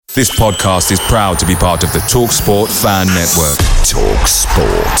This podcast is proud to be part of the TalkSport Fan Network.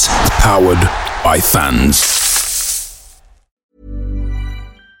 TalkSport. Powered by fans.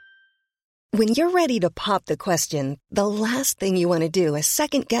 When you're ready to pop the question, the last thing you want to do is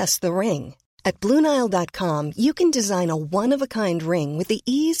second-guess the ring. At BlueNile.com, you can design a one-of-a-kind ring with the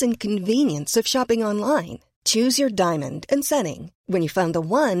ease and convenience of shopping online. Choose your diamond and setting. When you find the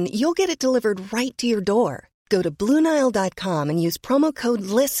one, you'll get it delivered right to your door. Go to BlueNile.com and use promo code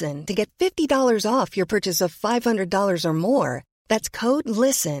LISTEN to get $50 off your purchase of $500 or more. That's code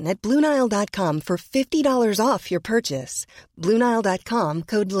LISTEN at BlueNile.com for $50 off your purchase. BlueNile.com,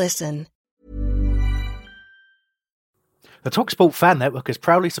 code LISTEN. The TalkSport Fan Network is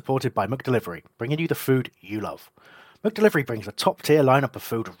proudly supported by McDelivery, bringing you the food you love. McDelivery brings a top-tier lineup of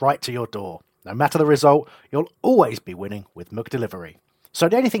food right to your door. No matter the result, you'll always be winning with McDelivery. So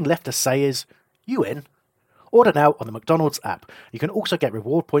the only thing left to say is, you in? Order now on the McDonald's app. You can also get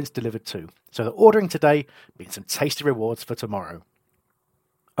reward points delivered too, so that ordering today means some tasty rewards for tomorrow.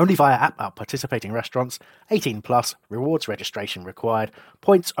 Only via app at participating restaurants, 18 plus, rewards registration required,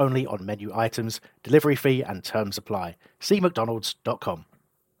 points only on menu items, delivery fee and terms apply. See mcdonalds.com.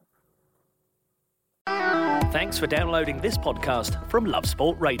 Thanks for downloading this podcast from Love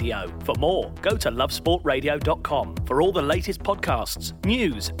Sport Radio. For more, go to lovesportradio.com for all the latest podcasts,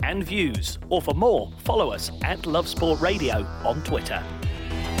 news and views. Or for more, follow us at Love Sport Radio on Twitter.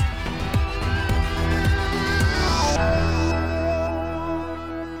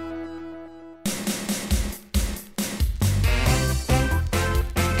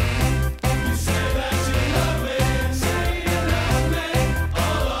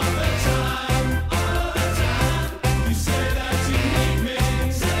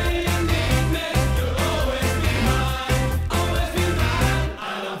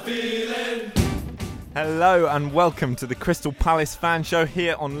 Hello and welcome to the Crystal Palace Fan Show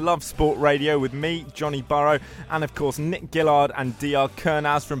here on Love Sport Radio with me, Johnny Burrow, and of course Nick Gillard and DR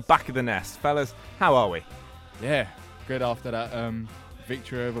Kernaz from Back of the Nest. Fellas, how are we? Yeah, good after that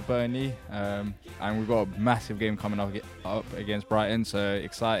victory over Burnley, and we've got a massive game coming up against Brighton, so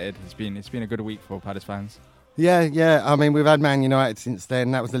excited. It's been a good week for Palace fans. Yeah. I mean, we've had Man United since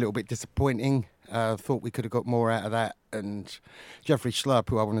then. That was a little bit disappointing. Thought we could have got more out of that, and Jeffrey Schlupp,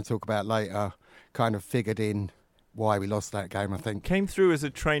 who I want to talk about later, kind of figured in why we lost that game, I think. Came through as a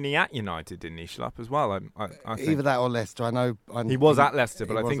trainee at United, didn't he, Schlupp, as well? I think. Either that or Leicester. He was at Leicester,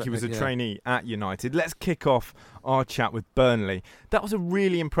 but I think he was a trainee at United. Let's kick off our chat with Burnley. That was a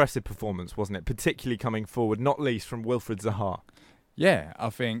really impressive performance, wasn't it? Particularly coming forward, not least from Wilfried Zaha. Yeah, I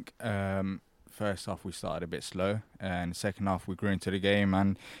think first half we started a bit slow, and second half we grew into the game,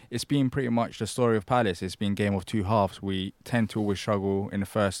 and it's been pretty much the story of Palace. It's been a game of two halves. We tend to always struggle in the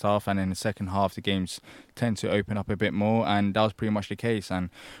first half, and in the second half the games tend to open up a bit more, and that was pretty much the case.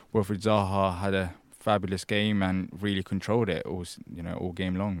 And Wilfried Zaha had a fabulous game and really controlled it all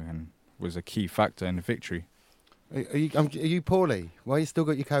game long, and was a key factor in the victory. Are you poorly? Why you still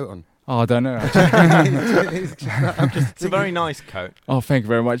got your coat on? Oh, I don't know. It's a very nice coat. Oh, thank you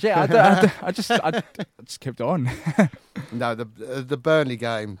very much. Yeah, I just kept it on. No, the Burnley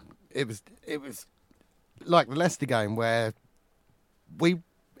game, it was like the Leicester game where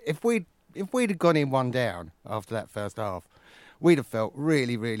if we'd have gone in one down after that first half, we'd have felt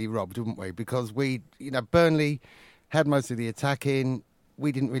really, really robbed, wouldn't we? Because Burnley had most of the attacking.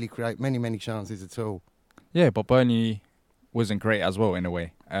 We didn't really create many chances at all. Yeah, but Burnley wasn't great as well in a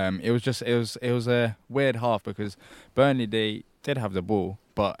way. It was a weird half because Burnley, they did have the ball,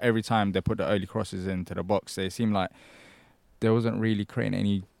 but every time they put the early crosses into the box, they seemed like they wasn't really creating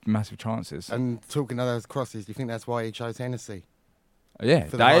any massive chances. And talking of those crosses, do you think that's why he chose Hennessy? Yeah,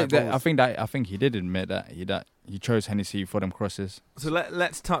 I think he did admit that he chose Hennessy for them crosses. So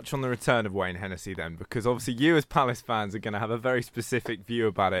let's touch on the return of Wayne Hennessy then, because obviously you as Palace fans are going to have a very specific view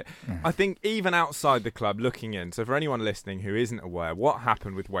about it. I think even outside the club looking in, so for anyone listening who isn't aware, what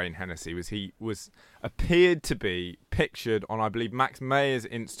happened with Wayne Hennessy was he appeared to be pictured on, I believe, Max Mayer's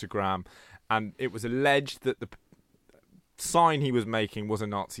Instagram, and it was alleged that the sign he was making was a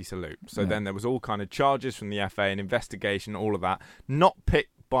Nazi salute. So then there was all kind of charges from the FA, an investigation, all of that. Not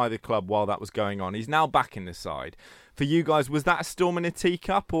picked by the club while that was going on. He's now back in the side. For you guys, was that a storm in a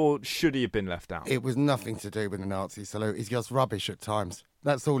teacup, or should he have been left out? It was nothing to do with the Nazi salute. He's just rubbish at times.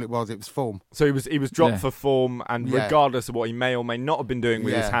 That's all it was. It was form. So he was dropped for form, and regardless of what he may or may not have been doing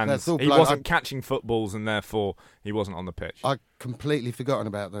with his hands, he wasn't catching footballs, and therefore he wasn't on the pitch. I'd completely forgotten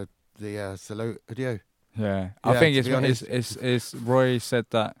about the salute. Had you? Yeah, I think it's Roy said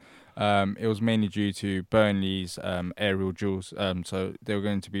that It was mainly due to Burnley's aerial duels. So they were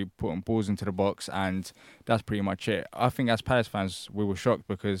going to be putting balls into the box, and that's pretty much it. I think as Palace fans, we were shocked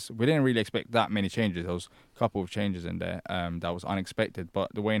because we didn't really expect that many changes. There was a couple of changes in there that was unexpected,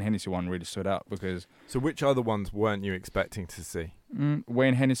 but the Wayne Hennessy one really stood out because... So which other ones weren't you expecting to see?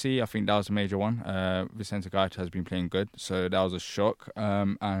 Wayne Hennessy, I think that was a major one. Vicente Gaeta has been playing good, so that was a shock.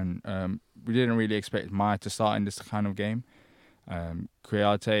 And we didn't really expect Maya to start in this kind of game.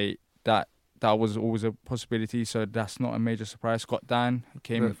 Kouyaté, that was always a possibility, so that's not a major surprise. Scott Dan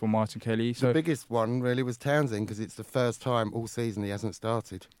came in for Martin Kelly. So the biggest one really was Townsend, because it's the first time all season he hasn't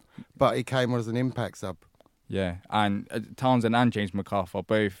started. But he came on as an impact sub. Yeah, and Townsend and James McArthur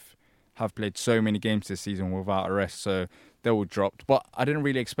both have played so many games this season without a rest, so they were dropped. But I didn't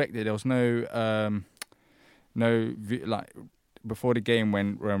really expect it. There was before the game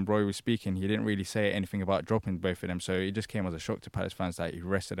when Roy was speaking, he didn't really say anything about dropping both of them, so it just came as a shock to Palace fans that he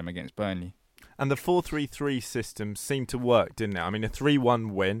rested them against Burnley. And the 4-3-3 system seemed to work, didn't it? I mean, a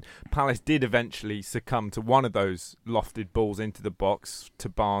 3-1 win. Palace did eventually succumb to one of those lofted balls into the box to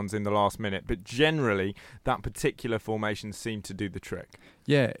Barnes in the last minute, but generally that particular formation seemed to do the trick.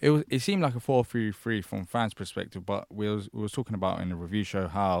 Yeah, it seemed like a 4-3-3 from fans' perspective, but we was talking about in the review show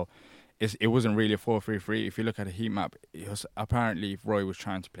how it wasn't really a 4-3-3. If you look at the heat map, it was apparently Roy was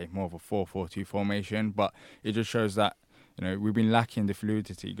trying to play more of a 4-4-2 formation, but it just shows that we've been lacking the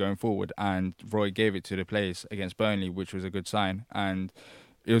fluidity going forward, and Roy gave it to the players against Burnley, which was a good sign. And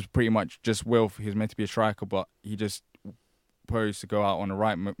it was pretty much just Wilf. He was meant to be a striker, but he just posed to go out on the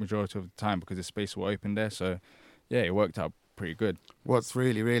right majority of the time because the space was open there. So, yeah, it worked out pretty good. What's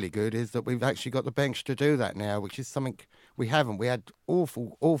really, really good is that we've actually got the bench to do that now, which is something we haven't. We had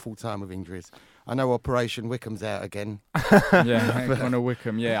awful time of injuries. I know Operation Wickham's out again. Yeah, Connor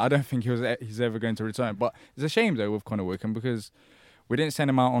Wickham. Yeah, I don't think he's ever going to return. But it's a shame though with Connor Wickham because we didn't send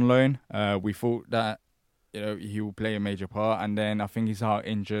him out on loan. We thought that he will play a major part, and then I think he's out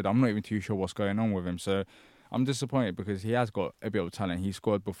injured. I'm not even too sure what's going on with him. So I'm disappointed because he has got a bit of talent. He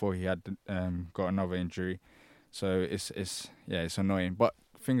scored before he had got another injury. So it's annoying. But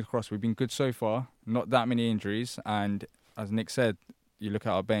fingers crossed, we've been good so far. Not that many injuries, and as Nick said, you look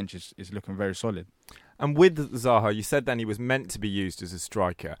at our bench, it's looking very solid. And with Zaha, you said then he was meant to be used as a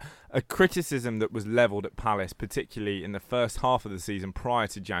striker. A criticism that was levelled at Palace, particularly in the first half of the season prior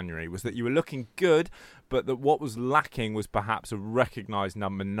to January, was that you were looking good, but that what was lacking was perhaps a recognised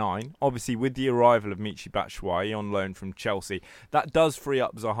number 9. Obviously, with the arrival of Michy Batshuayi on loan from Chelsea, that does free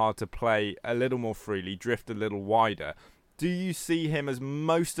up Zaha to play a little more freely, drift a little wider. Do you see him as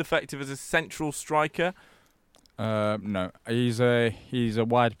most effective as a central striker? No, he's a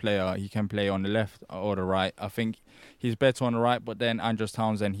wide player. He can play on the left or the right. I think he's better on the right, but then Andros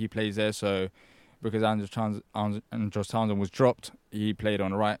Townsend, he plays there. So because Andros Townsend was dropped, he played on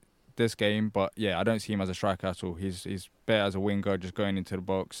the right this game. But yeah, I don't see him as a striker at all. He's better as a winger, just going into the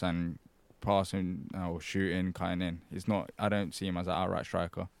box and passing or shooting, cutting in. I don't see him as an outright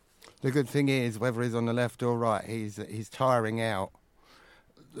striker. The good thing is, whether he's on the left or right, he's tiring out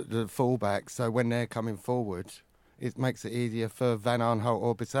the fullback. So when they're coming forward, it makes it easier for Van Aanholt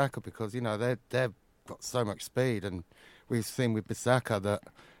or Bissaka because they've got so much speed, and we've seen with Bissaka that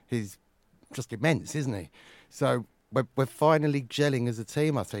he's just immense, isn't he? So we're finally gelling as a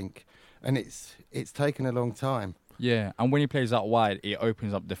team, I think, and it's taken a long time. Yeah, and when he plays out wide, it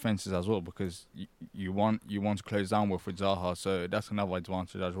opens up defences as well because you want to close down with Zaha, so that's another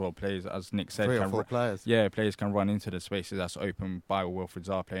advantage as well. Players, as Nick said, 3 or 4 players. Yeah, players can run into the spaces that's open by Wilfried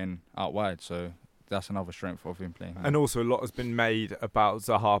Zaha playing out wide, so that's another strength of him playing. And also a lot has been made about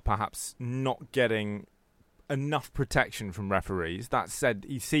Zaha perhaps not getting enough protection from referees. That said,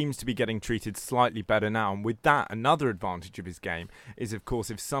 he seems to be getting treated slightly better now, and with that, another advantage of his game is, of course,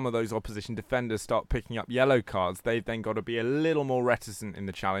 if some of those opposition defenders start picking up yellow cards, they've then got to be a little more reticent in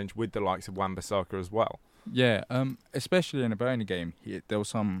the challenge with the likes of Wan-Bissaka as well. Yeah, especially in the Burnley game, there were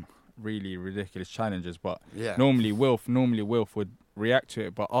some really ridiculous challenges, but normally Wilf would react to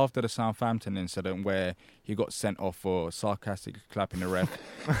it, but after the Southampton incident where he got sent off for sarcastically clapping the ref,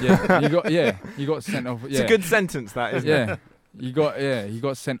 he got sent off. It's a good sentence, that, isn't it? He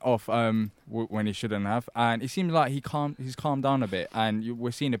got sent off when he shouldn't have, and it seems like he's calmed down a bit, and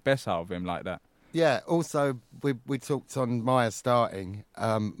we're seeing the best out of him like that. Yeah, also, we talked on Meyer starting.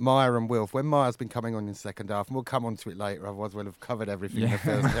 Meyer and Wilf, when Meyer's been coming on in the second half, and we'll come on to it later, otherwise we'll have covered everything in the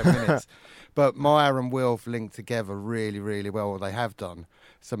first 10 minutes. But Meyer and Wilf linked together really, really well, or they have done.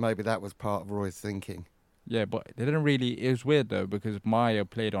 So maybe that was part of Roy's thinking. Yeah, but they didn't really... It was weird, though, because Meyer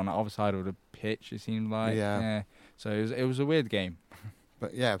played on the other side of the pitch, it seemed like. Yeah. So it was a weird game.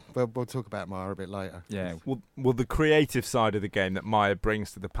 But yeah, we'll talk about Maya a bit later. Yeah. Well, the creative side of the game that Maya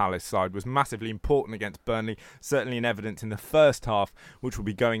brings to the Palace side was massively important against Burnley, certainly in evidence in the first half, which we'll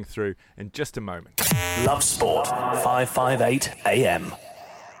be going through in just a moment. Love Sport, 558 AM.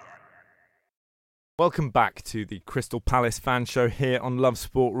 Welcome back to the Crystal Palace fan show here on Love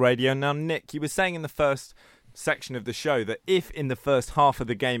Sport Radio. Now, Nick, you were saying in the first section of the show that if in the first half of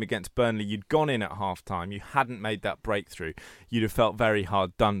the game against Burnley you'd gone in at half-time, you hadn't made that breakthrough, you'd have felt very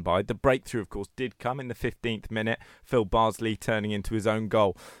hard done by. The breakthrough, of course, did come in the 15th minute, Phil Bardsley turning into his own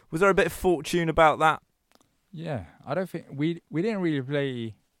goal. Was there a bit of fortune about that? Yeah, I don't think we didn't really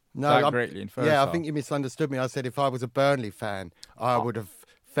play that greatly in first half. I think you misunderstood me. I said if I was a Burnley fan, I would have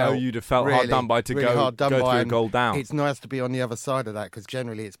felt you'd have felt really, hard done by to really go through a and goal down. It's nice to be on the other side of that because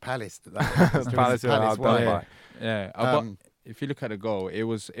generally it's Palace that Palace are hard done by. Yeah, but if you look at the goal, it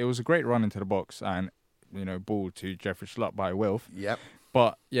was a great run into the box and ball to Jeffrey Schlupp by Wilf. Yep.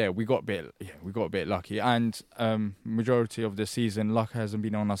 But yeah, we got a bit lucky, and majority of the season luck hasn't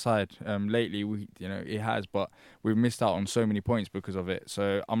been on our side. Lately, it has, but we've missed out on so many points because of it.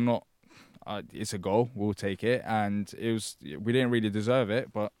 So I'm not. It's a goal. We'll take it, and we didn't really deserve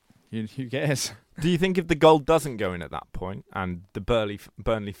it, but who cares? Do you think if the goal doesn't go in at that point, and the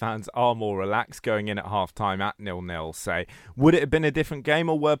Burnley fans are more relaxed going in at half-time at 0-0, say, would it have been a different game,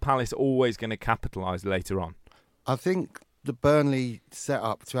 or were Palace always going to capitalise later on? I think the Burnley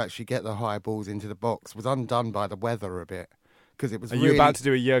setup to actually get the high balls into the box was undone by the weather a bit. It was you about to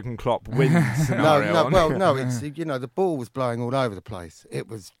do a Jurgen Klopp win scenario? No. It's the ball was blowing all over the place. It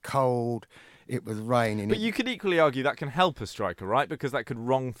was cold. It was raining. But you could equally argue that can help a striker, right? Because that could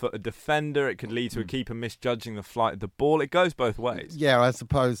wrong foot a defender. It could lead to a keeper misjudging the flight of the ball. It goes both ways. Yeah, I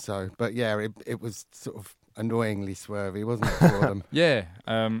suppose so. But yeah, it was sort of annoyingly swervy, wasn't it, for them? Yeah.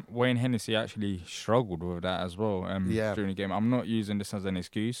 Wayne Hennessy actually struggled with that as well during the game. I'm not using this as an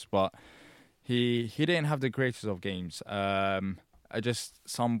excuse, but he didn't have the greatest of games. Just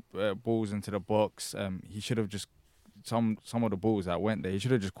some balls into the box. He should have just some of the balls that went there. He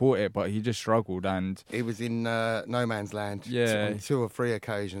should have just caught it, but he just struggled, and he was in no man's land. Yeah, on 2 or 3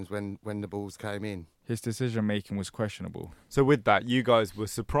 occasions when the balls came in. His decision making was questionable. So with that, you guys were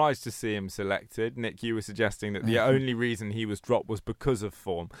surprised to see him selected. Nick, you were suggesting that the only reason he was dropped was because of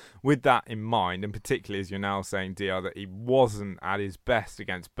form. With that in mind, and particularly as you're now saying, DR, that he wasn't at his best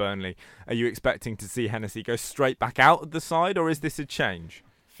against Burnley, are you expecting to see Hennessy go straight back out of the side, or is this a change?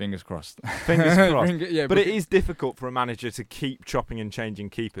 Fingers crossed. Fingers crossed. But it is difficult for a manager to keep chopping and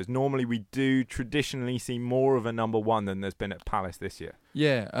changing keepers. Normally we do traditionally see more of a number one than there's been at Palace this year.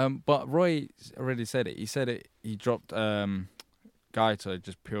 Yeah, but Roy already said it. He dropped Gaeta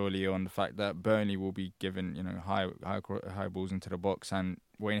just purely on the fact that Burnley will be given high balls into the box, and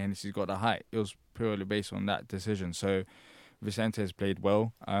Wayne Hennessy's got the height. It was purely based on that decision. So Vicente has played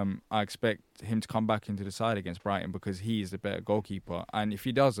well. I expect him to come back into the side against Brighton because he is the better goalkeeper. And if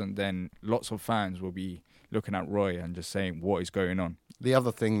he doesn't, then lots of fans will be looking at Roy and just saying, what is going on? The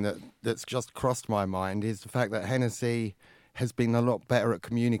other thing that's just crossed my mind is the fact that Hennessy has been a lot better at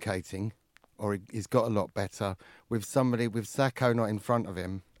communicating, or he's got a lot better, with Sacco not in front of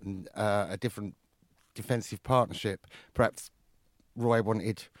him, and a different defensive partnership. Perhaps Roy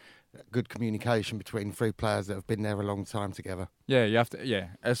wanted good communication between 3 players that have been there a long time together. Yeah, you have to. Yeah,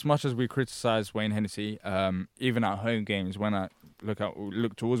 as much as we criticise Wayne Hennessy, even at home games, when I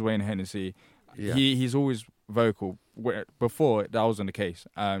look towards Wayne Hennessy, he's always vocal. Before that wasn't the case.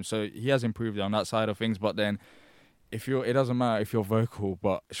 So he has improved on that side of things. But then, it doesn't matter if you're vocal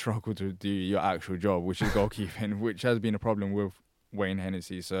but struggle to do your actual job, which is goalkeeping, which has been a problem with Wayne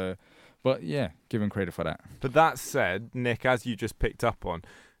Hennessy. So, but yeah, give him credit for that. But that said, Nick, as you just picked up on,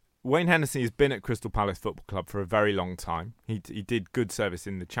 Wayne Hennessy has been at Crystal Palace Football Club for a very long time. He did good service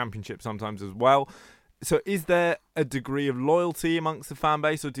in the Championship sometimes as well. So is there a degree of loyalty amongst the fan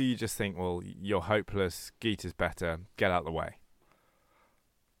base, or do you just think, well, you're hopeless, Gaeta's better, get out of the way?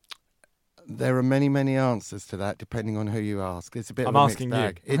 There are many, many answers to that, depending on who you ask. It's a bit of a mixed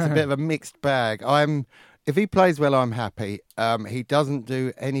bag. It's a bit of a mixed bag. If he plays well, I'm happy. He doesn't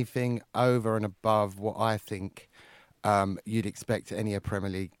do anything over and above what I think you'd expect any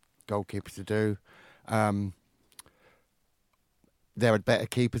Premier League goalkeeper to do. There are better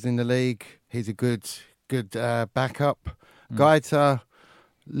keepers in the league. He's a good backup. Gaeta,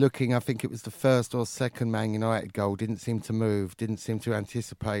 looking, I think it was the first or second Man United goal, didn't seem to move, didn't seem to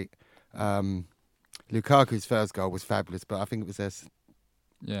anticipate. Lukaku's first goal was fabulous, but I think it was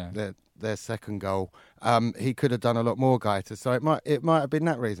their second goal. He could have done a lot more, Gaeta, so it might have been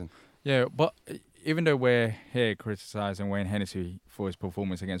that reason. Yeah, but even though we're here criticising Wayne Hennessy for his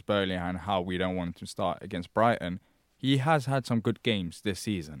performance against Burnley and how we don't want him to start against Brighton, he has had some good games this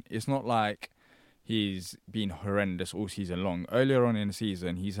season. It's not like he's been horrendous all season long. Earlier on in the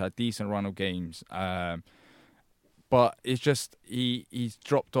season, he's had decent run of games. But it's just he's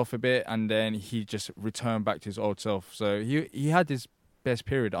dropped off a bit, and then he just returned back to his old self. So he had his best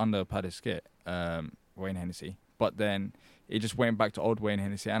period under Palace kit, Wayne Hennessy. But then it just went back to old Wayne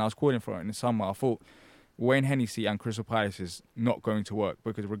Hennessy. And I was calling for it in the summer. I thought Wayne Hennessy and Crystal Palace is not going to work,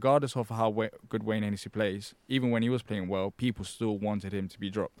 because regardless of how good Wayne Hennessy plays, even when he was playing well, people still wanted him to be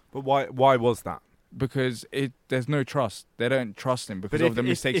dropped. But why was that? Because there's no trust. They don't trust him because of the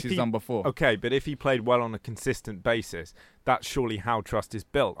mistakes he's done before. Okay, but if he played well on a consistent basis, that's surely how trust is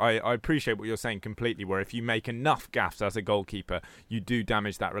built. I appreciate what you're saying completely, where if you make enough gaffes as a goalkeeper, you do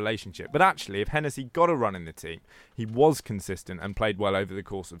damage that relationship. But actually, if Hennessy got a run in the team, he was consistent and played well over the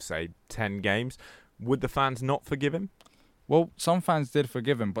course of, say, 10 games, would the fans not forgive him? Well, some fans did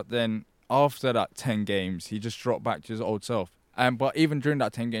forgive him, but then after that 10 games, he just dropped back to his old self. But even during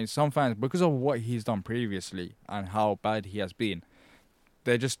that 10 games, some fans, because of what he's done previously and how bad he has been,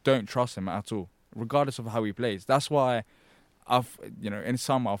 they just don't trust him at all, regardless of how he plays. That's why in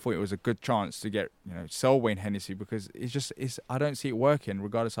summer I thought it was a good chance to sell Wayne Hennessy, because I don't see it working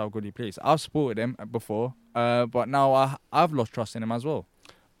regardless of how good he plays. I've supported him before, but now I've lost trust in him as well.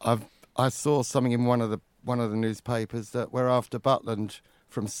 I saw something in one of the newspapers that we're after Butland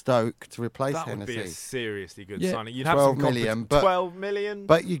from Stoke to replace Hennessy. That would be a seriously good signing. You'd have 12 million, but 12 million.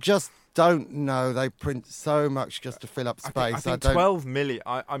 But you just don't know. They print so much just to fill up space. I think 12 million.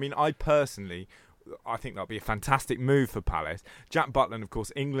 I personally, I think that'll be a fantastic move for Palace. Jack Butland, of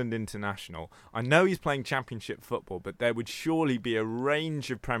course, England international. I know he's playing Championship football, but there would surely be a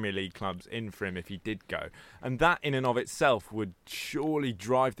range of Premier League clubs in for him if he did go. And that in and of itself would surely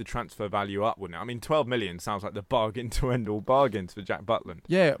drive the transfer value up, wouldn't it? I mean, 12 million sounds like the bargain to end all bargains for Jack Butland.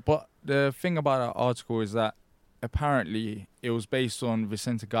 Yeah, but the thing about that article is that apparently it was based on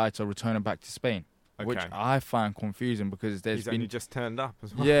Vicente Gaeta returning back to Spain. Okay. Which I find confusing, because he's only just turned up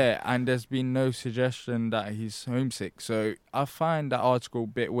as well. Yeah, and there's been no suggestion that he's homesick. So I find that article a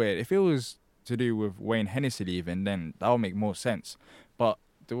bit weird. If it was to do with Wayne Hennessy leaving, then that would make more sense. But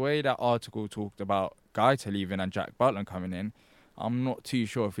the way that article talked about Gaeta leaving and Jack Butland coming in, I'm not too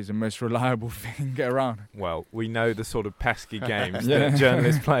sure if it's the most reliable thing to get around. Well, we know the sort of pesky games that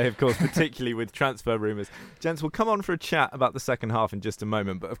journalists play, of course, particularly with transfer rumours. Gents, we'll come on for a chat about the second half in just a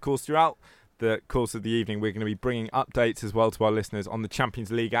moment. But of course, throughout the course of the evening, we're going to be bringing updates as well to our listeners on the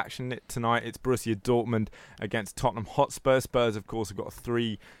Champions League action tonight. It's Borussia Dortmund against Tottenham Hotspur. Spurs, of course, have got a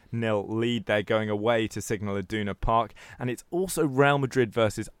 3-0 lead. They're going away to Signal Iduna Park. And it's also Real Madrid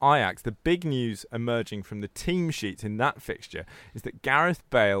versus Ajax. The big news emerging from the team sheets in that fixture is that Gareth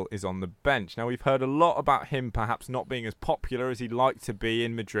Bale is on the bench. Now, we've heard a lot about him perhaps not being as popular as he'd like to be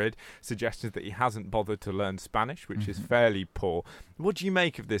in Madrid, suggestions that he hasn't bothered to learn Spanish, which is fairly poor. What do you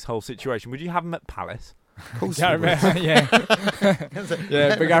make of this whole situation? Would you have him at Palace? Of course yeah.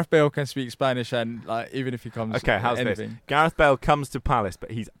 But Gareth Bale can speak Spanish, and even if he comes... Okay, how's anything. this? Gareth Bale comes to Palace, but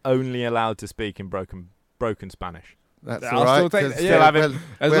he's only allowed to speak in broken Spanish. That's I'll all right. still have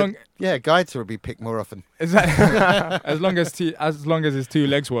it. Gaeta will be picked more often. As long as his two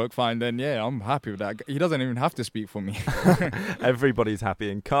legs work fine, then yeah, I'm happy with that. He doesn't even have to speak for me. Everybody's happy.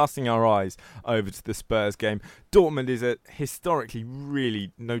 And casting our eyes over to the Spurs game, Dortmund is a historically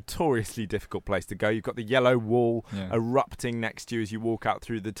really notoriously difficult place to go. You've got the yellow wall erupting next to you as you walk out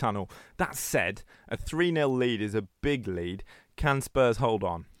through the tunnel. That said, a 3-0 lead is a big lead. Can Spurs hold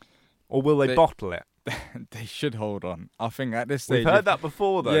on? Or will they bottle it? They should hold on. I think at this stage... We've heard that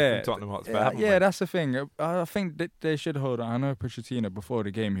before, though, from Tottenham Hotspur, haven't we? Yeah, that's the thing. I think that they should hold on. I know Pochettino, before the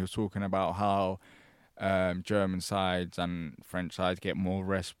game, he was talking about how German sides and French sides get more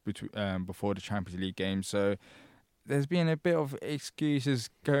rest before the Champions League game. So there's been a bit of excuses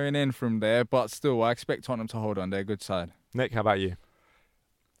going in from there, but still, I expect Tottenham to hold on. They're a good side. Nick, how about you?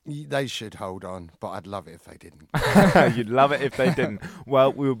 They should hold on, but I'd love it if they didn't. You'd love it if they didn't.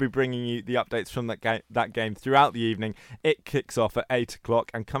 Well, we will be bringing you the updates from that game throughout the evening. It kicks off at 8 o'clock,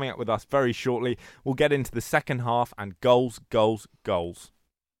 and coming up with us very shortly, we'll get into the second half and goals.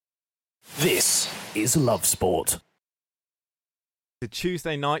 This is Love Sport. The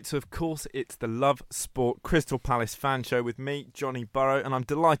Tuesday night, so of course it's the Love Sport Crystal Palace fan show with me, Johnny Burrow, and I'm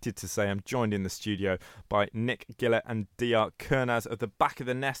delighted to say I'm joined in the studio by Nick Gillett and Dr. Kernaz of the Back of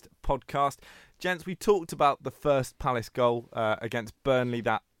the Nest podcast. Gents, we talked about the first Palace goal against Burnley,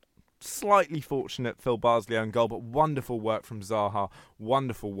 that slightly fortunate Phil Barsley own goal, but wonderful work from Zaha,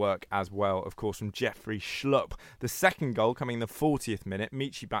 wonderful work as well, of course, from Jeffrey Schlupp. The second goal coming in the 40th minute,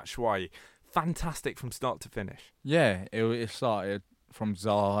 Michy Batshuayi. Fantastic from start to finish. Yeah, it started from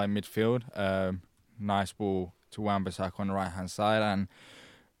Zaha in midfield. Nice ball to Wan-Bissaka on the right-hand side, and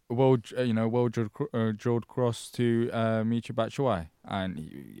well-drilled cross to Michy Batshuayi,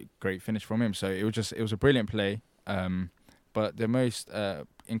 and great finish from him. So it was a brilliant play. But the most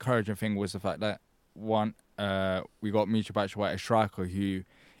encouraging thing was the fact that we got Michy Batshuayi, a striker who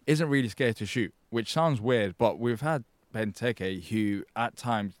isn't really scared to shoot, which sounds weird, but we've had Benteke who at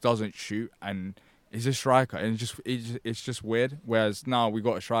times doesn't shoot and is a striker, and it's just weird. Whereas now we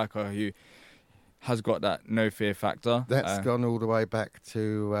got a striker who has got that no fear factor. That's gone all the way back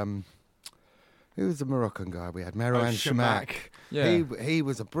to who was the Moroccan guy we had? Marouane Chamakh. Yeah. He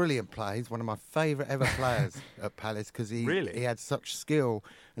was a brilliant player. He's one of my favourite ever players at Palace because he had such skill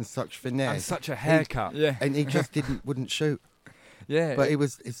and such finesse and such a haircut. And he just wouldn't shoot. Yeah, but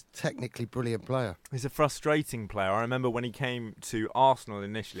he's technically brilliant player. He's a frustrating player. I remember when he came to Arsenal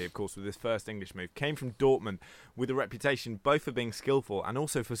initially, of course, with his first English move, came from Dortmund with a reputation both for being skillful and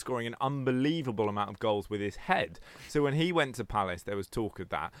also for scoring an unbelievable amount of goals with his head. So when he went to Palace, there was talk of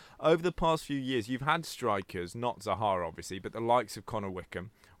that. Over the past few years, you've had strikers, not Zaha obviously, but the likes of Connor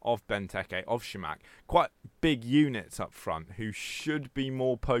Wickham, of Benteke, of Chamakh, quite big units up front who should be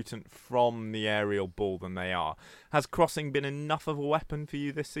more potent from the aerial ball than they are. Has crossing been enough of a weapon for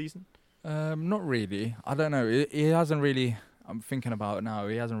you this season? Not really. I don't know. He hasn't really. I'm thinking about it now.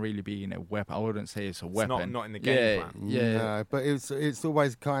 He hasn't really been a weapon. I wouldn't say it's a weapon. It's not in the game plan. Yeah. No, but it's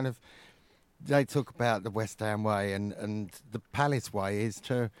always kind of. They talk about the West Ham way, and the Palace way is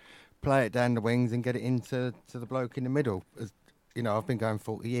to play it down the wings and get it into the bloke in the middle. You know, I've been going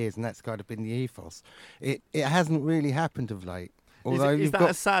 40 years, and that's kind of been the ethos. It hasn't really happened of late. Although is that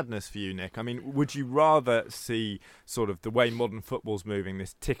a sadness for you, Nick? I mean, would you rather see sort of the way modern football's moving,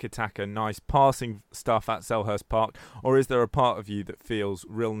 this tick-a-tacker, nice passing stuff at Selhurst Park, or is there a part of you that feels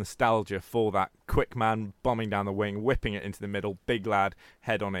real nostalgia for that quick man bombing down the wing, whipping it into the middle, big lad,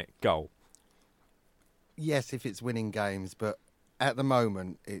 head on it, goal? Yes, if it's winning games, but at the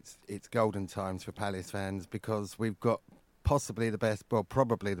moment, it's golden times for Palace fans because we've got probably the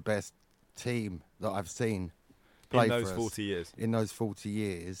best team that I've seen play in those for us 40 years. In those 40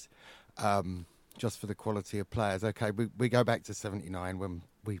 years, just for the quality of players. Okay, we go back to 79 when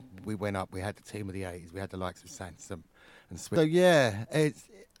we went up. We had the team of the 80s. We had the likes of Sansom and Swift. So yeah,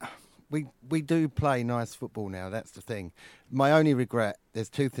 we do play nice football now. That's the thing. My only regret, there's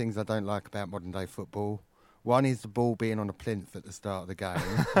two things I don't like about modern day football. One is the ball being on a plinth at the start of the game.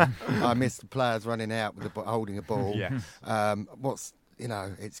 I miss the players running out with holding a ball. Yes.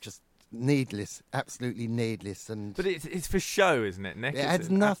 It's just needless, absolutely needless. But it's for show, isn't it, Nick? It adds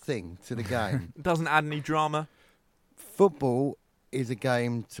nothing to the game. It doesn't add any drama. Football is a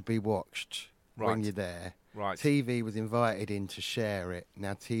game to be watched when you're there. Right. TV was invited in to share it.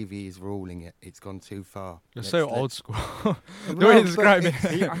 Now TV is ruling it. It's gone too far. You're so old school. The way you're describing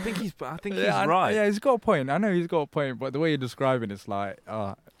it. I think he's right. Yeah, he's got a point. I know he's got a point, but the way you're describing it's like,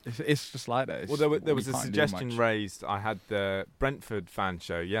 it's just like that. There was a suggestion raised. I had the Brentford fan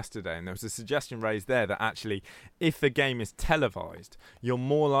show yesterday, and there was a suggestion raised there that actually, if the game is televised, you're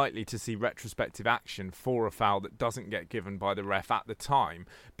more likely to see retrospective action for a foul that doesn't get given by the ref at the time,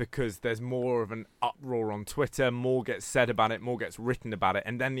 because there's more of an uproar on Twitter, more gets said about it, more gets written about it,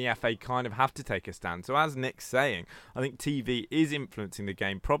 and then the FA kind of have to take a stand. So as Nick's saying, I think TV is influencing the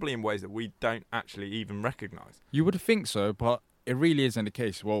game, probably in ways that we don't actually even recognise. You would think so, but it really isn't the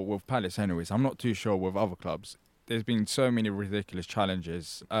case. Well, with Palace anyways, I'm not too sure with other clubs. There's been so many ridiculous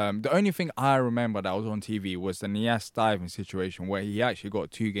challenges. The only thing I remember that was on TV was the Niasse diving situation where he actually got a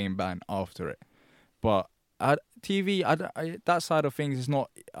 2-game ban after it. But TV, that side of things is not.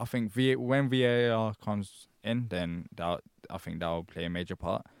 I think when VAR comes in, then I think that will play a major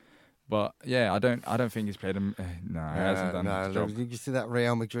part. But yeah, I don't think he's played him. He hasn't done his job. Did you see that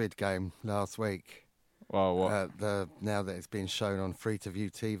Real Madrid game last week? Well, what? Now that it's been shown on free-to-view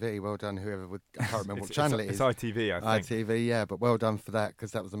TV, well done whoever would. I can't remember what channel it is. It's ITV, I think. ITV, yeah, but well done for that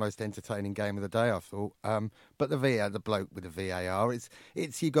because that was the most entertaining game of the day, I thought. But the bloke with the VAR,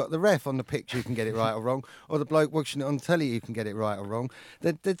 it's you got the ref on the pitch who can get it right or wrong, or the bloke watching it on telly who can get it right or wrong.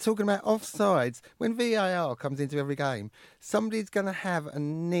 They're talking about offsides. When VAR comes into every game, somebody's going to have a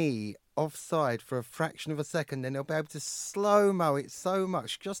knee offside for a fraction of a second, then they'll be able to slow-mo it so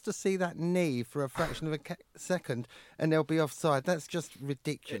much just to see that knee for a fraction of a second, and they'll be offside. That's just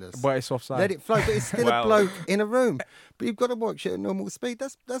ridiculous. But it's offside. Let it flow, but it's still a bloke in a room. But you've got to watch it at normal speed.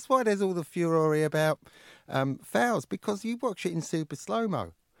 That's why there's all the furore about fouls, because you watch it in super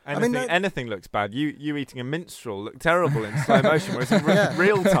slow-mo. Anything looks bad. You eating a minstrel look terrible in slow motion, whereas in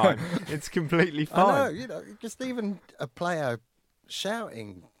real time, it's completely fine. I know, just even a player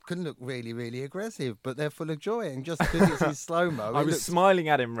shouting can look really, really aggressive, but they're full of joy. And just because it's in slow-mo... I was smiling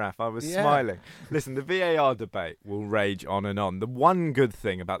at him, Raf. I was smiling. Listen, the VAR debate will rage on and on. The one good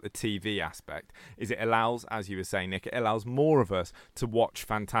thing about the TV aspect is it allows, as you were saying, Nick, it allows more of us to watch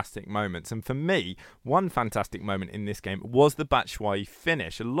fantastic moments. And for me, one fantastic moment in this game was the Batshuayi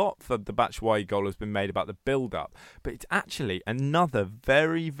finish. A lot for the Batshuayi goal has been made about the build-up, but it's actually another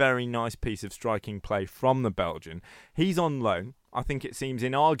very, very nice piece of striking play from the Belgian. He's on loan. I think it seems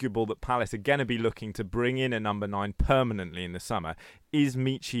inarguable that Palace are going to be looking to bring in a number 9 permanently in the summer. Is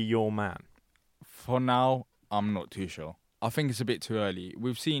Michi your man? For now, I'm not too sure. I think it's a bit too early.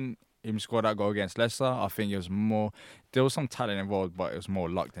 We've seen him score that goal against Leicester. I think it was more... There was some talent involved, but it was more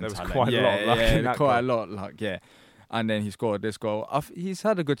luck than talent. There was quite a lot of luck in that quite goal. a lot of luck, yeah. And then he scored this goal. He's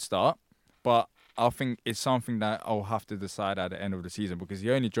had a good start, but I think it's something that I'll have to decide at the end of the season because he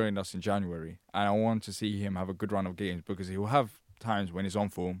only joined us in January, and I want to see him have a good run of games because he will have times when he's on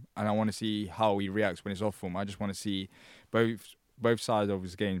form, and I want to see how he reacts when he's off form. I just want to see both sides of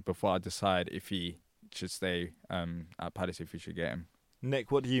his game before I decide if he should stay at Palace, if we should get him.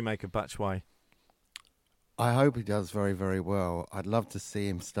 Nick, what do you make of Batshuayi? I hope he does very, very well. I'd love to see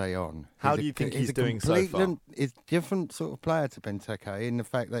him stay on. How do you think he's doing so far? He's a different sort of player to Benteke in the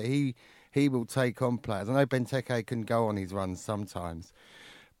fact that he will take on players. I know Benteke can go on his runs sometimes,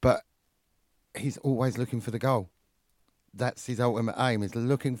 but he's always looking for the goal. That's his ultimate aim, is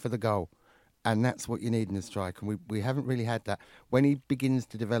looking for the goal. And that's what you need in a striker. And we haven't really had that. When he begins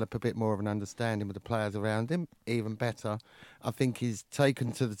to develop a bit more of an understanding with the players around him, even better. I think he's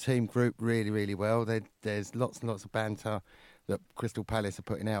taken to the team group really, really well. There's lots and lots of banter that Crystal Palace are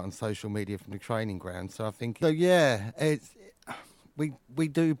putting out on social media from the training ground. So I think, we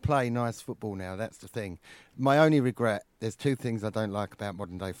do play nice football now. That's the thing. My only regret, there's 2 things I don't like about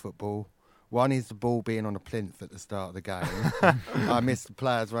modern day football. One is the ball being on a plinth at the start of the game. I miss the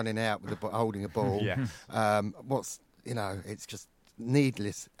players running out with holding a ball. Yes. It's just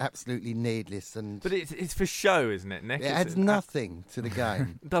needless, absolutely needless. But it's for show, isn't it, Nick? It adds nothing to the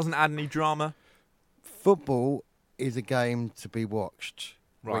game. It doesn't add any drama. Football is a game to be watched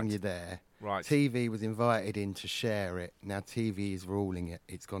when you're there. Right. TV was invited in to share it. Now TV is ruling it.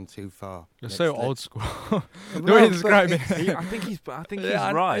 It's gone too far. You're so old school. The way you describe it. I think he's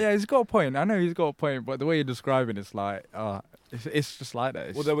right. Yeah, he's got a point. I know he's got a point, but the way you describe it, it's like... It's just like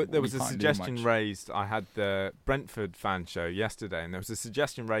that. There was a suggestion raised. I had the Brentford fan show yesterday, and there was a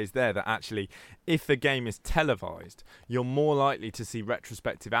suggestion raised there that actually, if the game is televised, you're more likely to see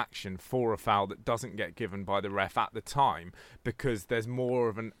retrospective action for a foul that doesn't get given by the ref at the time, because there's more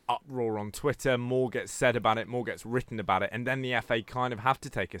of an uproar on Twitter, more gets said about it, more gets written about it, and then the FA kind of have to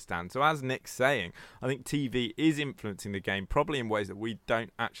take a stand. So as Nick's saying, I think TV is influencing the game, probably in ways that we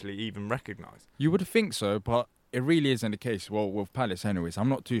don't actually even recognise. You would think so, but it really isn't the case. Well, with Palace anyways. I'm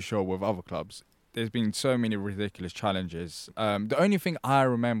not too sure with other clubs. There's been so many ridiculous challenges. The only thing I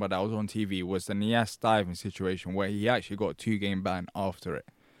remember that was on TV was the Niasse diving situation where he actually got a 2-game ban after it.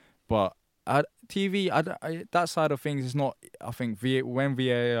 But TV, that side of things is not... I think when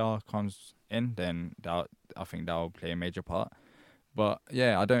VAR comes in, then I think that will play a major part. But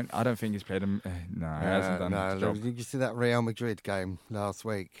yeah, I don't think he's played him. He hasn't done his job. Did you see that Real Madrid game last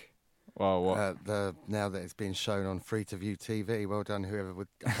week? Well, what? Now that it's being shown on free-to-view TV, well done whoever would...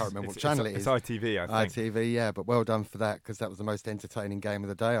 I can't remember what channel it is. It's ITV, I think. ITV, yeah, but well done for that because that was the most entertaining game of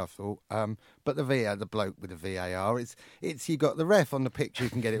the day, I thought. But the bloke with the VAR, it's you got the ref on the pitch, you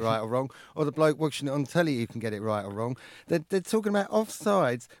can get it right or wrong, or the bloke watching it on telly, you can get it right or wrong. They're talking about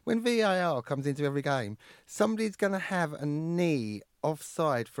offsides. When VAR comes into every game, somebody's going to have a knee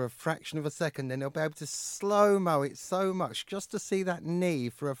offside for a fraction of a second, then they'll be able to slow-mo it so much just to see that knee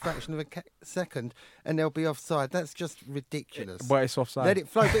for a fraction of a second, and they'll be offside. That's just ridiculous. But it's offside. Let it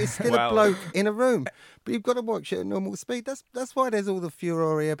flow, but it's still a bloke in a room. But you've got to watch it at normal speed. That's why there's all the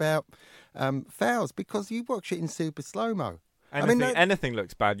furore about fouls, because you watch it in super slow-mo. Anything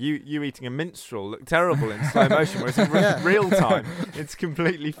looks bad. You eating a minstrel look terrible in slow motion, whereas in real time, it's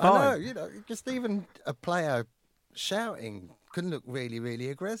completely fine. I know, just even a player shouting can look really, really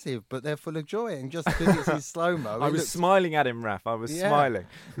aggressive, but they're full of joy. And just because it's in slow-mo... I was smiling at him, Raf. I was smiling.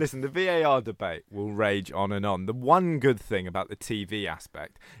 Listen, the VAR debate will rage on and on. The one good thing about the TV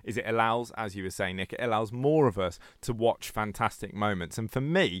aspect is it allows, as you were saying, Nick, it allows more of us to watch fantastic moments. And for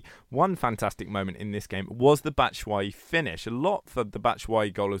me, one fantastic moment in this game was the Batshuayi finish. A lot for the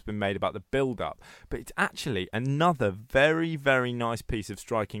Batshuayi goal has been made about the build-up, but it's actually another very, very nice piece of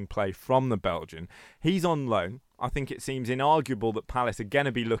striking play from the Belgian. He's on loan. I think it seems inarguable that Palace are going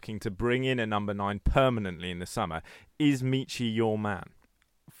to be looking to bring in a number 9 permanently in the summer. Is Michi your man?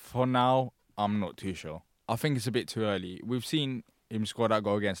 For now, I'm not too sure. I think it's a bit too early. We've seen him score that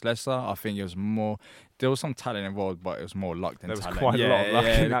goal against Leicester, I think it was more. There was some talent involved, but it was more luck than there was talent. Quite a lot of luck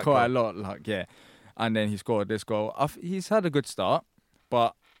in that quite goal. a lot of luck. Yeah, and then he scored this goal. He's had a good start,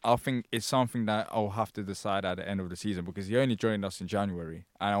 but I think it's something that I'll have to decide at the end of the season because he only joined us in January,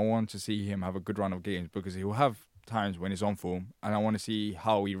 and I want to see him have a good run of games because he will have times when he's on form, and I want to see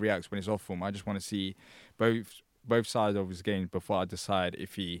how he reacts when he's off form. I just want to see both sides of his game before I decide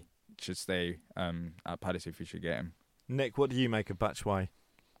if he should stay at Palace, if we should get him. Nick, what do you make of Batshuayi?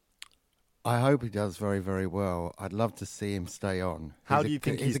 I hope he does very, very well. I'd love to see him stay on. How do you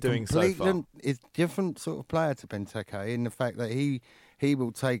think he's doing so far? He's a different sort of player to Benteke in the fact that he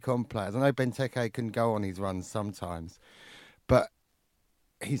will take on players. I know Benteke can go on his runs sometimes, but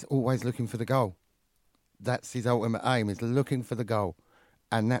he's always looking for the goal. That's his ultimate aim, is looking for the goal.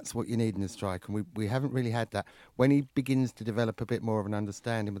 And that's what you need in a striker. And we haven't really had that. When he begins to develop a bit more of an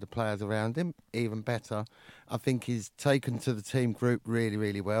understanding with the players around him, even better. I think he's taken to the team group really,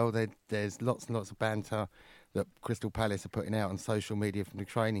 really well. There's lots and lots of banter that Crystal Palace are putting out on social media from the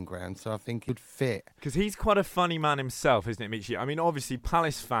training ground. So I think he'd fit. Because he's quite a funny man himself, isn't it, Michi? I mean, obviously,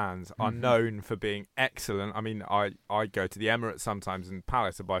 Palace fans are known for being excellent. I mean, I go to the Emirates sometimes, and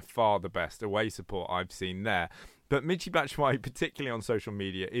Palace are by far the best away support I've seen there. But Michy Batshuayi, particularly on social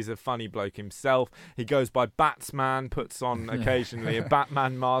media, is a funny bloke himself. He goes by Batsman, puts on occasionally a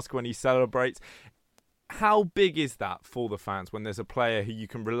Batman mask when he celebrates. How big is that for the fans when there's a player who you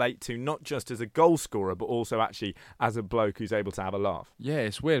can relate to, not just as a goal scorer, but also actually as a bloke who's able to have a laugh? Yeah,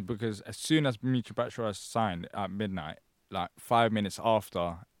 it's weird because as soon as Michy Batshuayi signed at midnight, like 5 minutes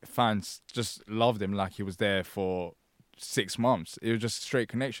after, fans just loved him like he was there for 6 months. It was just a straight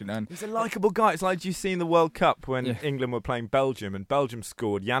connection. And he's a likeable guy. It's like you see in the World Cup when Yeah. England were playing Belgium and Belgium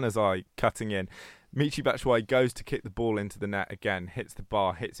scored, Januzaj cutting in. Michy Batshuayi goes to kick the ball into the net again, hits the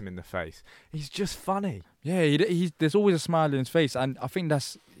bar, hits him in the face. He's just funny. yeah, there's always a smile on his face, and I think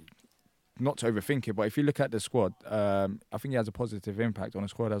that's not to overthink it, but if you look at the squad, I think he has a positive impact on the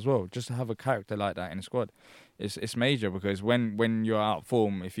squad as well. Just to have a character like that in the squad, it's major because when you're out of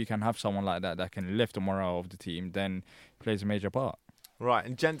form, if you can have someone like that can lift the morale of the team, then it plays a major part. Right,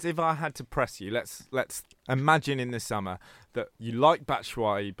 and gents, if I had to press you, let's imagine in the summer that you like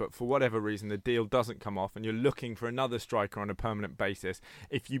Batshuayi, but for whatever reason the deal doesn't come off and you're looking for another striker on a permanent basis.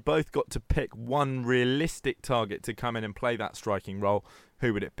 If you both got to pick one realistic target to come in and play that striking role,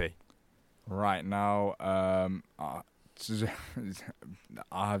 who would it be? Right now, I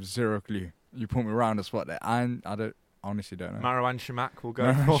have zero clue. You put me around the spot there, and I honestly don't know. Marwan Shamak will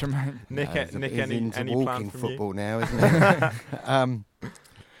go for. Nick, He's any into plan walking from football you? now, isn't he?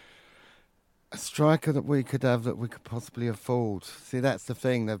 A striker that we could have that we could possibly afford. See, that's the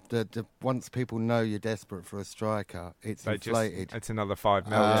thing. The once people know you're desperate for a striker, it's inflated. It's another 5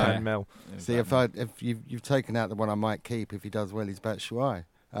 mil, 10 mil. Yeah, See, if you've taken out the one I might keep if he does well, he's Batshuayi.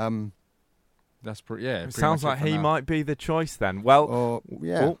 That's pretty. Yeah, It sounds like he might be the choice then. Well, Or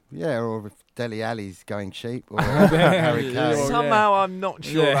Oh. or if Dele Alli's going cheap, or Harry Yeah. Kane. somehow I'm not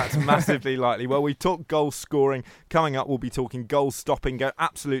sure Yeah. that's massively likely. Well, we talked goal scoring. Coming up, we'll be talking goal stopping. Go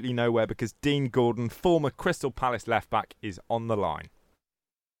absolutely nowhere because Dean Gordon, former Crystal Palace left back, is on the line.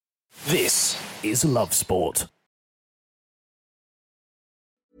 This is Love Sport.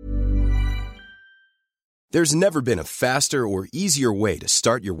 There's never been a faster or easier way to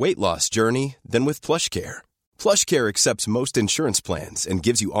start your weight loss journey than with PlushCare. PlushCare accepts most insurance plans and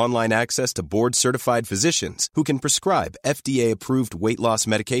gives you online access to board-certified physicians who can prescribe FDA-approved weight loss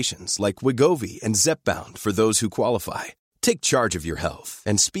medications like Wegovy and Zepbound for those who qualify. Take charge of your health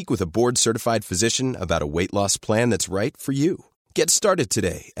and speak with a board-certified physician about a weight loss plan that's right for you. Get started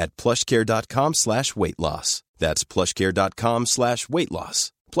today at plushcare.com/weight loss. That's plushcare.com/weight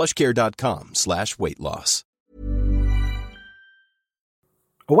loss. plushcare.com/weight loss.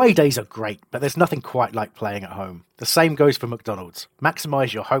 Away days are great, but there's nothing quite like playing at home. The same goes for McDonald's.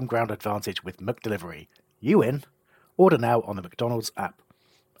 Maximise your home ground advantage with McDelivery. You in? Order now on the McDonald's app.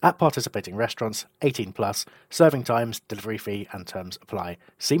 At participating restaurants, 18 plus, serving times, delivery fee and terms apply.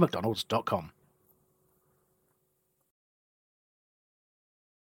 See mcdonalds.com.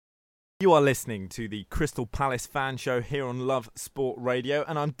 You are listening to the Crystal Palace Fan Show here on Love Sport Radio,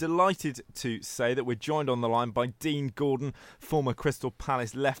 and I'm delighted to say that we're joined on the line by Dean Gordon, former Crystal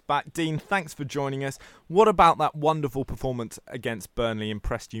Palace left back. Dean, thanks for joining us. What about that wonderful performance against Burnley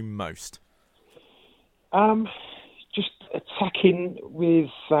impressed you most? Just attacking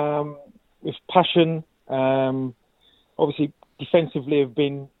with passion. Obviously, defensively have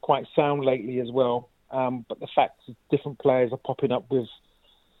been quite sound lately as well. But the fact that different players are popping up with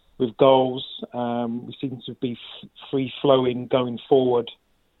goals, we seem to be free flowing going forward,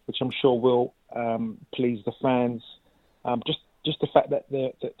 which I'm sure will please the fans. Just just the fact that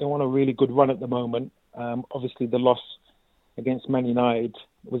they're on a really good run at the moment. Obviously, the loss against Man United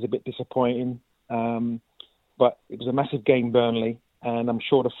was a bit disappointing, but it was a massive game, Burnley, and I'm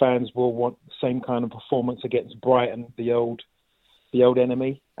sure the fans will want the same kind of performance against Brighton, the old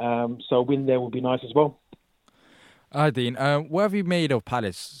enemy. So a win there would be nice as well. Dean, what have you made of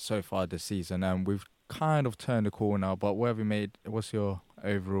Palace so far this season? We've kind of turned the corner, but what have you made? What's your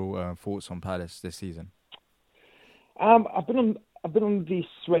overall thoughts on Palace this season? I've been on this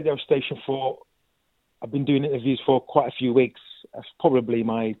radio station I've been doing interviews for quite a few weeks. That's probably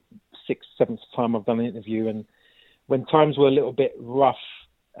my 6th, 7th time I've done an interview. And when times were a little bit rough,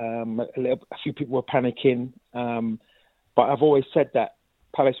 a few people were panicking. But I've always said that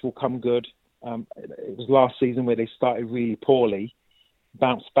Palace will come good. It was last season where they started really poorly,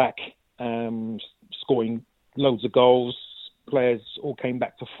 bounced back, scoring loads of goals. Players all came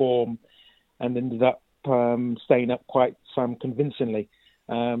back to form and ended up staying up quite convincingly.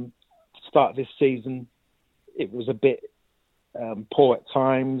 Start of this season, it was a bit poor at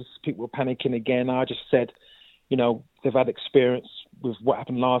times. People were panicking again. I just said, they've had experience with what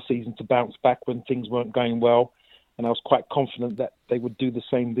happened last season to bounce back when things weren't going well. And I was quite confident that they would do the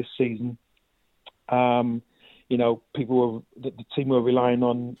same this season. The team were relying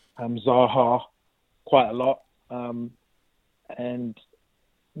on Zaha quite a lot. And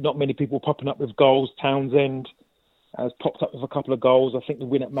not many people popping up with goals. Townsend has popped up with a couple of goals. I think the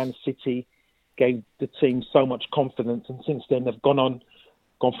win at Man City gave the team so much confidence, and since then they've gone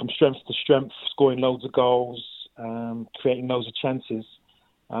from strength to strength, scoring loads of goals, creating loads of chances.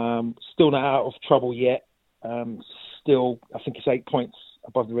 Still not out of trouble yet. Still, I think it's 8 points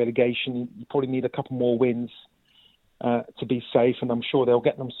above the relegation. You probably need a couple more wins to be safe, and I'm sure they'll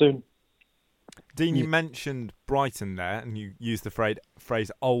get them soon. Dean, you mentioned Brighton there, and you used the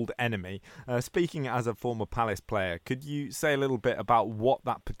phrase old enemy. Speaking as a former Palace player, could you say a little bit about what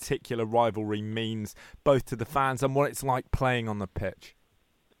that particular rivalry means, both to the fans and what it's like playing on the pitch?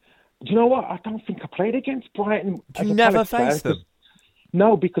 Do you know what? I don't think I played against Brighton. You never faced them?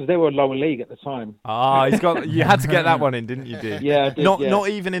 No, because they were a lower league at the time. You had to get that one in, didn't you, Dean? Yeah, I did, Not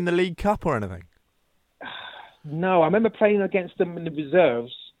even in the League Cup or anything? No, I remember playing against them in the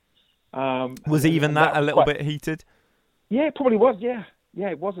reserves. Was even that a little bit heated? Yeah, it probably was, yeah. Yeah,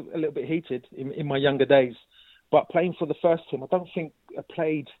 it was a little bit heated in my younger days. But playing for the first team, I don't think I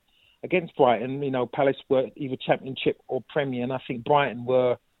played against Brighton. Palace were either Championship or Premier, and I think Brighton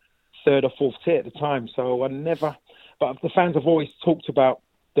were 3rd or 4th tier at the time. So I never... But the fans have always talked about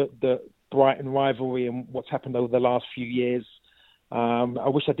the Brighton rivalry and what's happened over the last few years. I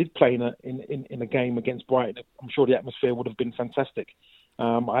wish I did play in a game against Brighton. I'm sure the atmosphere would have been fantastic.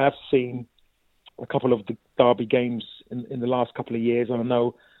 I have seen a couple of the derby games in the last couple of years, and I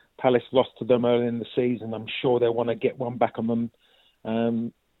know Palace lost to them early in the season. I'm sure they'll want to get one back on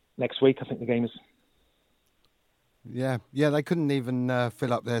them next week. I think the game is. Yeah, they couldn't even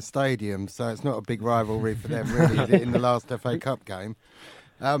fill up their stadium, so it's not a big rivalry for them, really, is it, in the last FA Cup game?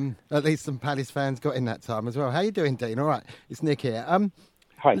 At least some Palace fans got in that time as well. How you doing, Dean? All right, it's Nick here.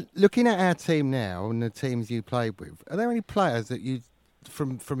 Hi. Looking at our team now and the teams you played with, are there any players that you,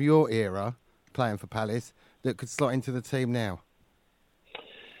 from your era, playing for Palace, that could slot into the team now?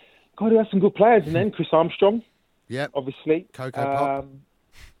 God, we have some good players, and then Chris Armstrong. Yep. Obviously. Coco Pop.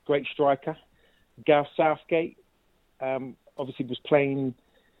 Great striker. Gareth Southgate. Obviously was playing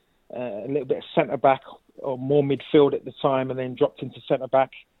a little bit of centre-back or more midfield at the time and then dropped into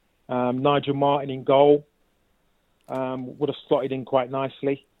centre-back. Nigel Martin in goal would have slotted in quite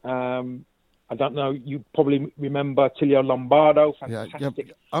nicely. I don't know, you probably remember Tilio Lombardo, fantastic.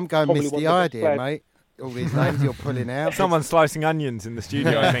 Yeah. I'm going misty-eyed here, mate. All these names you're pulling out. Someone's slicing onions in the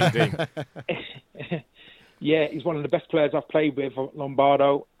studio, I think, Dean. Yeah, he's one of the best players I've played with,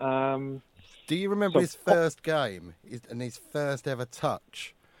 Lombardo. Do you remember his first game and his first ever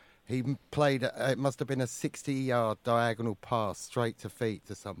touch? He played, it must have been a 60-yard diagonal pass straight to feet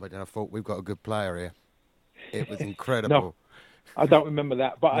to somebody, and I thought, we've got a good player here. It was incredible. No, I don't remember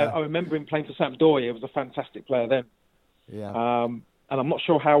that, but no. I remember him playing for Sampdoria. He was a fantastic player then. Yeah. And I'm not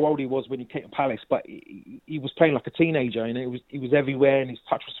sure how old he was when he came to Palace, but he was playing like a teenager, and he was everywhere, and his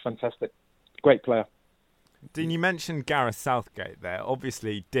touch was fantastic. Great player. Dean, you mentioned Gareth Southgate there.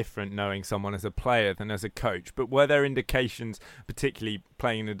 Obviously different knowing someone as a player than as a coach, but were there indications, particularly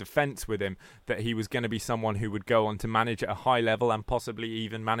playing in the defence with him, that he was going to be someone who would go on to manage at a high level and possibly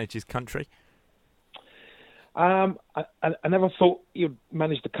even manage his country? I never thought he would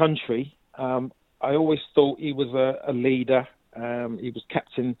manage the country. I always thought he was a leader. He was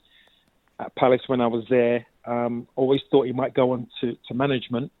captain at Palace when I was there. Always thought he might go on to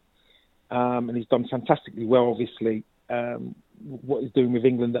management. And he's done fantastically well, obviously. what he's doing with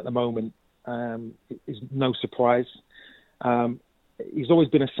England at the moment is no surprise. He's always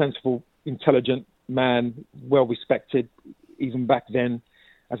been a sensible, intelligent man, well respected, even back then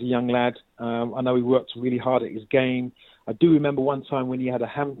as a young lad. I know he worked really hard at his game. I do remember one time when he had a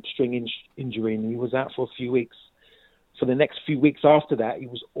hamstring injury and he was out for a few weeks. For the next few weeks after that, I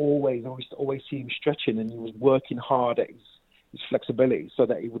used to always see him stretching, and he was working hard at his flexibility so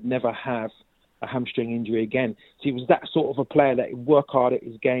that he would never have a hamstring injury again. So he was that sort of a player that would work hard at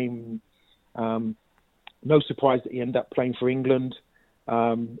his game. No surprise that he ended up playing for England.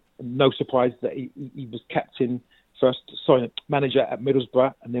 No surprise that he was manager at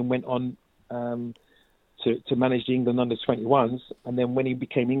Middlesbrough, and then went on to manage the England under-21s. And then when he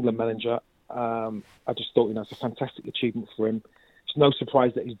became England manager, I just thought, it's a fantastic achievement for him. It's no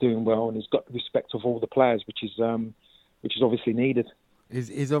surprise that he's doing well, and he's got the respect of all the players, which is obviously needed.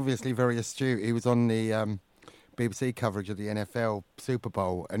 He's obviously very astute. He was on the BBC coverage of the NFL Super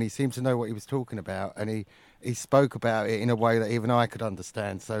Bowl, and he seemed to know what he was talking about, and he spoke about it in a way that even I could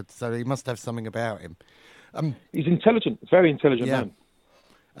understand. So he must have something about him. He's intelligent, very intelligent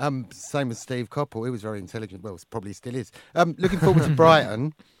man. Same as Steve Coppell. He was very intelligent. Well, probably still is. Looking forward to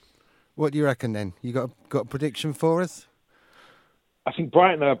Brighton. What do you reckon then? You got a prediction for us? I think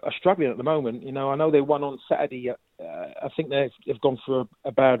Brighton are struggling at the moment. I know they won on Saturday. I think they've gone through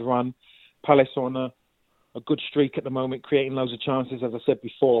a bad run. Palace are on a good streak at the moment, creating loads of chances, as I said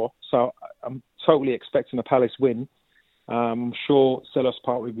before. So I'm totally expecting a Palace win. I'm sure Selhurst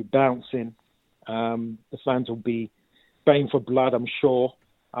Park will be bouncing. The fans will be baying for blood, I'm sure.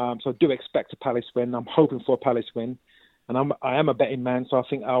 So I do expect a Palace win. I'm hoping for a Palace win. And I am a betting man, so I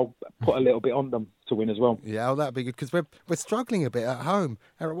think I'll put a little bit on them to win as well. Yeah, that'd be good, because we're struggling a bit at home.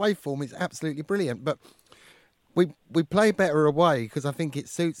 Our away form is absolutely brilliant, but we play better away because I think it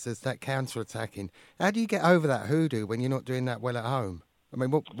suits us, that counter-attacking. How do you get over that hoodoo when you're not doing that well at home? I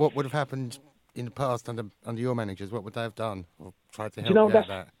mean, what would have happened in the past under your managers? What would they have done or tried to help you out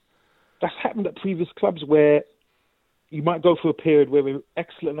that? That's happened at previous clubs where you might go through a period where we're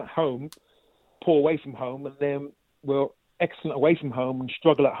excellent at home, poor away from home, and then we're excellent away from home and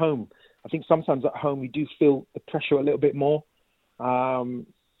struggle at home. I think sometimes at home you do feel the pressure a little bit more.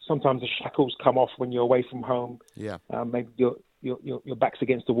 Sometimes the shackles come off when you're away from home. Yeah. Maybe your back's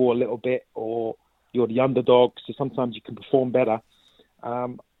against the wall a little bit, or you're the underdog, so sometimes you can perform better.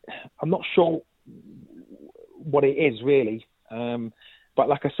 I'm not sure what it is really, but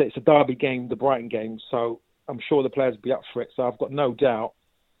like I said, it's a derby game, the Brighton game, so I'm sure the players will be up for it. So I've got no doubt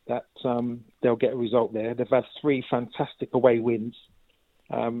that they'll get a result there. They've had 3 fantastic away wins.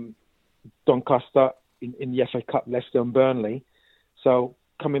 Doncaster in the FA Cup, Leicester and Burnley. So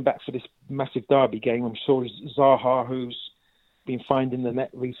coming back for this massive derby game, I'm sure Zaha, who's been finding the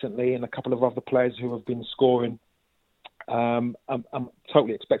net recently, and a couple of other players who have been scoring. I'm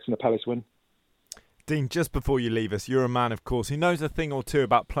totally expecting a Palace win. Dean, just before you leave us, you're a man, of course, who knows a thing or two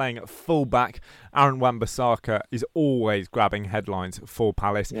about playing at full-back. Aaron Wan-Bissaka is always grabbing headlines for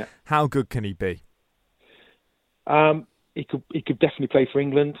Palace. Yeah. How good can he be? He could definitely play for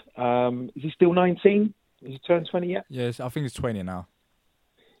England. Is he still 19? Has he turned 20 yet? Yes, I think he's 20 now.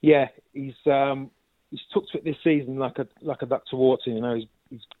 Yeah, he's took to it this season like a duck to water.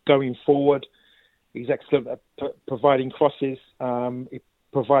 He's going forward. He's excellent at providing crosses. He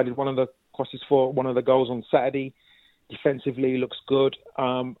provided one of the crosses for one of the goals on Saturday. Defensively, he looks good.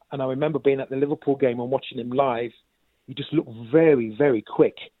 And I remember being at the Liverpool game and watching him live. He just looked very, very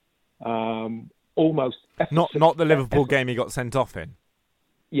quick. Almost not the Liverpool game he got sent off in.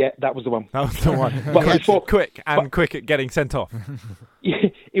 Yeah, that was the one. That was the one. But quick at getting sent off. Yeah,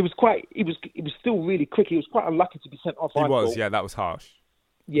 it was still really quick. He was quite unlucky to be sent off. He was, yeah, that was harsh.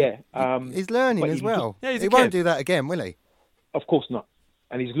 Yeah. He's learning as well. Yeah, he won't do that again, will he? Of course not.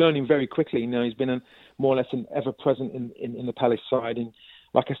 And he's learning very quickly. He's been more or less an ever-present in the Palace side. And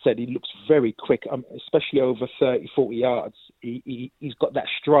like I said, he looks very quick, especially over 30, 40 yards. He's got that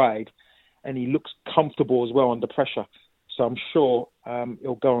stride, and he looks comfortable as well under pressure. So I'm sure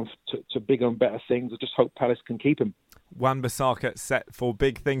he'll go on to bigger and better things. I just hope Palace can keep him. Wan-Bissaka set for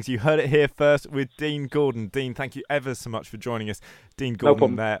big things. You heard it here first with Dean Gordon. Dean, thank you ever so much for joining us. Dean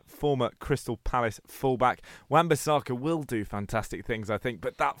Gordon there, former Crystal Palace fullback. Wan-Bissaka will do fantastic things, I think.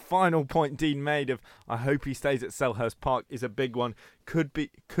 But that final point Dean made of, I hope he stays at Selhurst Park, is a big one. Could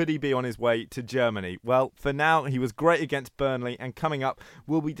he be on his way to Germany? Well, for now, he was great against Burnley. And coming up,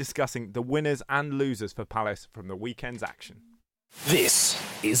 we'll be discussing the winners and losers for Palace from the weekend's action. This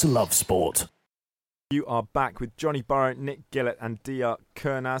is Love Sport. You are back with Johnny Burrow, Nick Gillett and Dia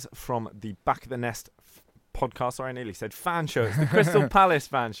Kernaz from the Back of the Nest podcast. Sorry, I nearly said fan show. It's the Crystal Palace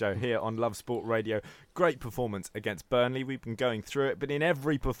fan show here on Love Sport Radio. Great performance against Burnley. We've been going through it, but in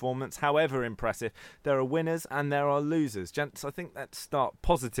every performance, however impressive, there are winners and there are losers. Gents, I think let's start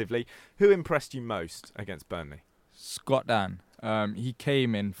positively. Who impressed you most against Burnley? Scott Dan. He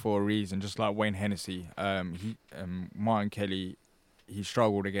came in for a reason, just like Wayne Hennessy. Martin Kelly, he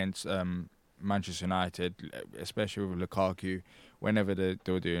struggled against Manchester United, especially with Lukaku. Whenever they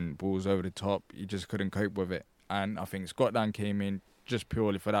were doing balls over the top, he just couldn't cope with it. And I think Scott Dan came in just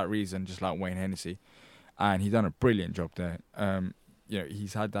purely for that reason, just like Wayne Hennessy. And he done a brilliant job there.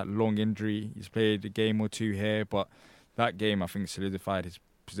 He's had that long injury. He's played a game or two here, but that game, I think, solidified his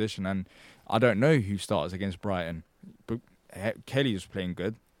position. And I don't know who starts against Brighton, but Kelly was playing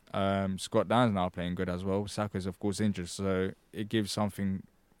good. Scott Dan's now playing good as well. Saka's, of course, injured, so it gives something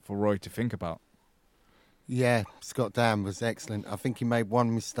for Roy to think about. Yeah, Scott Dan was excellent. I think he made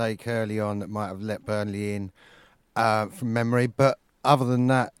one mistake early on that might have let Burnley in from memory, but other than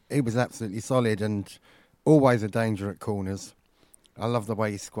that, he was absolutely solid and always a danger at corners. I love the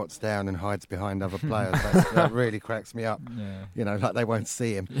way he squats down and hides behind other players. That really cracks me up. Yeah. Like they won't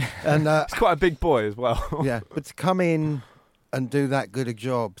see him. Yeah. And he's quite a big boy as well. Yeah, but to come in and do that good a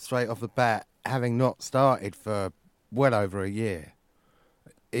job straight off the bat, having not started for well over a year,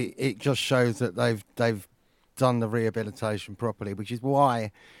 it just shows that they've done the rehabilitation properly, which is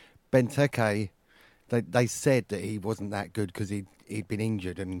why Benteke, they said that he wasn't that good because he'd been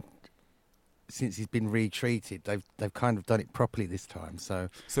injured, and since he's been retreated, they've kind of done it properly this time. So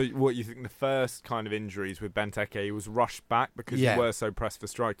what you think the first kind of injuries with Benteke, he was rushed back because you were so pressed for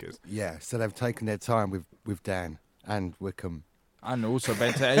strikers? Yeah, so they've taken their time with Dan and Wickham. And also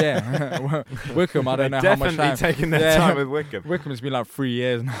Benteke, yeah. Wickham, I don't know how much time. Definitely taking their time with Wickham. Wickham's been like 3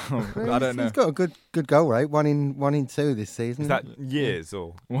 years now. Well, I don't know. He's got a good goal rate, one in two this season. Is that years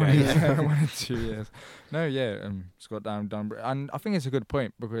or? 1 in 2 years. No, yeah, Scott Dan done. And I think it's a good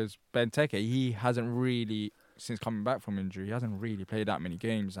point because Benteke, he hasn't really, since coming back from injury, he hasn't really played that many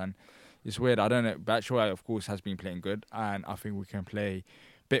games. And it's weird. I don't know. Batshuayi, of course, has been playing good. And I think we can play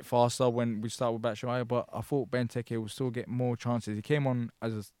bit faster when we start with Batshuayi, but I thought Benteke will still get more chances. He came on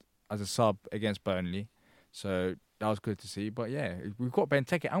as a sub against Burnley, so that was good to see. But yeah, we've got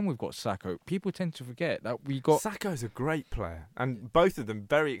Benteke and we've got Sakho. People tend to forget that we got... Sakho's a great player, and both of them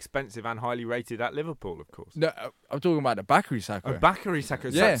very expensive and highly rated at Liverpool, of course. No, I'm talking about the Bakary Sakho. Oh, Bakary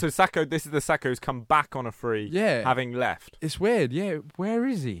Sakho. Yeah. So Sakho, this is the Sakho who's come back on a free, having left. It's weird, yeah. Where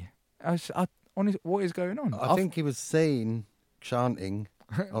is he? What is going on? I think he was seen chanting...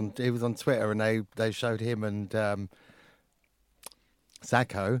 he was on Twitter and they showed him and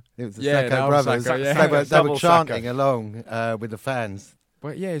Sakho. It was the Sakho brothers. Sakho, yeah. They were chanting along with the fans.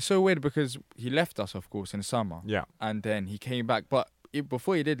 But yeah, it's so weird because he left us, of course, in the summer. Yeah. And then he came back. But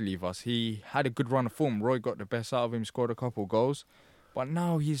before he did leave us, he had a good run of form. Roy got the best out of him, scored a couple goals. But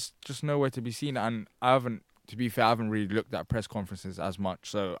now he's just nowhere to be seen. And to be fair, I haven't really looked at press conferences as much,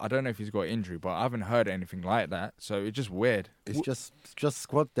 so I don't know if he's got injury, but I haven't heard anything like that, so it's just weird. It's just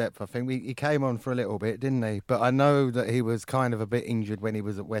squad depth, I think. He came on for a little bit, didn't he? But I know that he was kind of a bit injured when he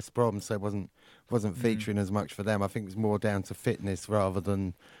was at West Brom, so wasn't featuring as much for them. I think it was more down to fitness rather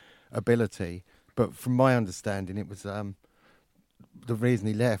than ability. But from my understanding, it was the reason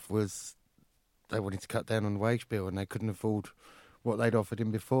he left was they wanted to cut down on the wage bill and they couldn't afford what they'd offered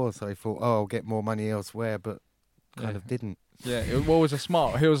him before, so he thought, I'll get more money elsewhere, but kind of didn't. Yeah, it was a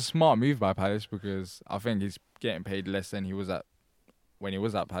smart move by Palace because I think he's getting paid less than he was at when he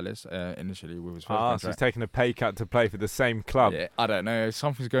was at Palace initially with his first contract. So he's taking a pay cut to play for the same club. Yeah, I don't know.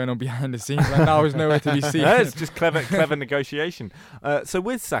 Something's going on behind the scenes, and now he's nowhere to be seen. It's just clever negotiation. So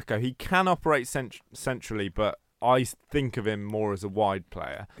with Sakho, he can operate centrally, but I think of him more as a wide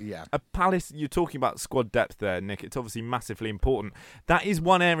player. Yeah. At Palace, you're talking about squad depth there, Nick. It's obviously massively important. That is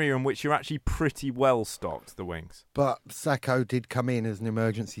one area in which you're actually pretty well stocked, the wings. But Sakho did come in as an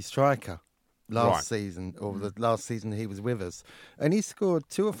emergency striker last season, or the last season he was with us. And he scored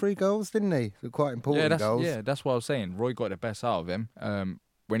 2 or 3 goals, didn't he? They're quite important goals. Yeah, that's what I was saying. Roy got the best out of him.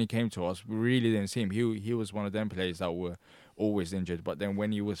 When he came to us, we really didn't see him. He was one of them players that were always injured, but then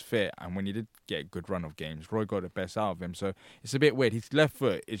when he was fit and when he did get a good run of games, Roy got the best out of him. So it's a bit weird. His left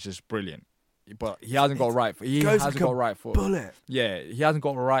foot is just brilliant, but he hasn't got right foot. He hasn't got right foot. Bullet. Yeah, he hasn't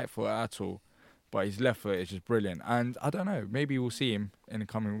got right foot at all. But his left foot is just brilliant, and I don't know. Maybe we'll see him in the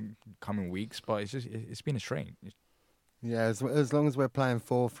coming weeks. But it's been a strain. Yeah, as long as we're playing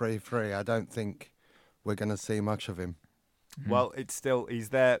 4-3-3, I don't think we're going to see much of him. Well, he's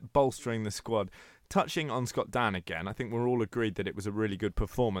there bolstering the squad. Touching on Scott Dan again, I think we're all agreed that it was a really good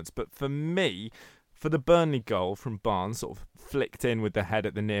performance. But for me, for the Burnley goal from Barnes, sort of flicked in with the head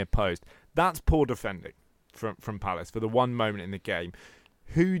at the near post, that's poor defending. from Palace for the one moment in the game.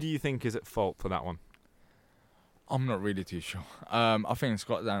 Who do you think is at fault for that one? I'm not really too sure. I think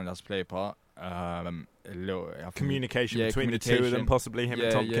Scott Dann does play a part. Communication between the two of them, possibly him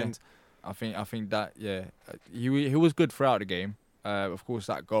and Tompkins. Yeah. I think that he was good throughout the game. Of course,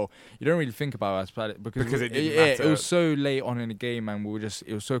 that goal you don't really think about as Palace because it didn't matter. It was so late on in the game, and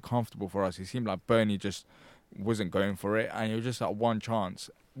it was so comfortable for us. It seemed like Burnley just wasn't going for it, and it was just that one chance,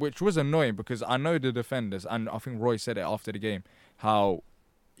 which was annoying because I know the defenders, and I think Roy said it after the game, how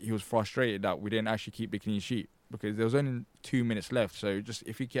he was frustrated that we didn't actually keep the clean sheet because there was only 2 minutes left. So just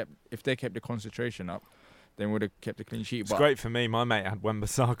if they kept the concentration up, then we would have kept the clean sheet. It's great for me. My mate had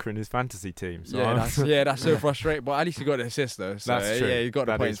Wan-Bissaka in his fantasy team. So that's so frustrating. But at least he got the assist though. So that's true. Yeah, he got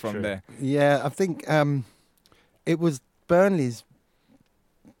the points from there. Yeah, I think it was Burnley's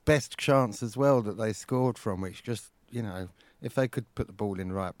best chance as well that they scored from, which just, if they could put the ball in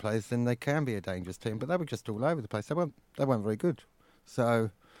the right place, then they can be a dangerous team. But they were just all over the place. They weren't very good. So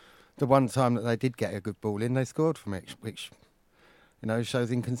the one time that they did get a good ball in, they scored from it, which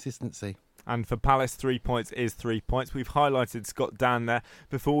shows inconsistency. And for Palace, 3 points is 3 points. We've highlighted Scott Dann there.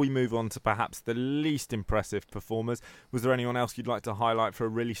 Before we move on to perhaps the least impressive performers, was there anyone else you'd like to highlight for a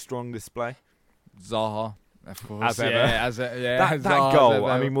really strong display? Zaha, of course. As ever. That goal,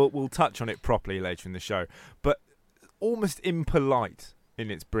 I mean, we'll touch on it properly later in the show. But almost impolite in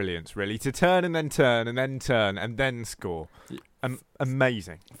its brilliance, really. To turn and then turn and then turn and then score.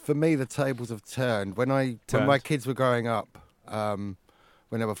 Amazing. For me, the tables have turned. When my kids were growing up,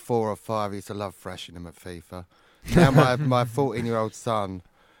 when they were 4 or 5, I used to love thrashing them at FIFA. Now my 14-year-old son,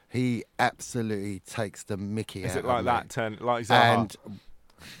 he absolutely takes the mickey out of me. Is it like that? Turn like Zaha? And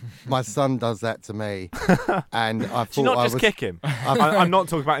my son does that to me. And I thought do you not just kick him? I'm not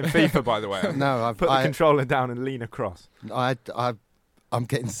talking about in FIFA, by the way. No, I've put the controller down and lean across. I'm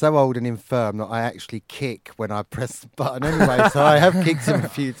getting so old and infirm that I actually kick when I press the button anyway. So I have kicked him a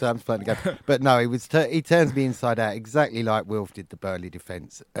few times playing the game. But no, he turns me inside out exactly like Wilf did the Burnley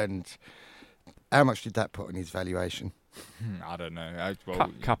defence. And how much did that put on his valuation? I don't know.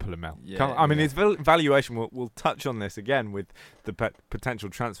 Couple of mil. Yeah, his valuation, we'll touch on this again with the potential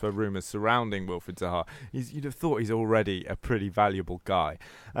transfer rumours surrounding Wilfried Zaha. You'd have thought he's already a pretty valuable guy.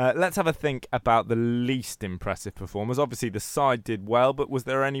 Let's have a think about the least impressive performers. Obviously, the side did well, but was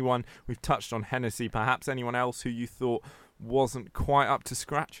there anyone, we've touched on Hennessy, perhaps anyone else who you thought wasn't quite up to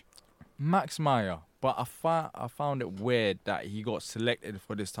scratch? Max Meyer, but I found it weird that he got selected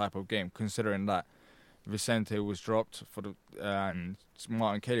for this type of game, considering that Vicente was dropped and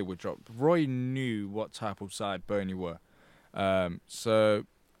Martin Kelly was dropped. Roy knew what type of side Burnley were, so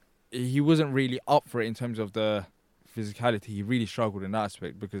he wasn't really up for it in terms of the physicality. He really struggled in that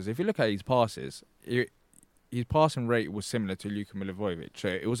aspect because if you look at his passes, his passing rate was similar to Luka Milivojevic, so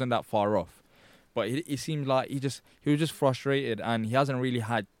it wasn't that far off. But it seemed like he was just frustrated, and he hasn't really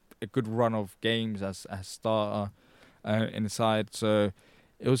had a good run of games as starter in the side. So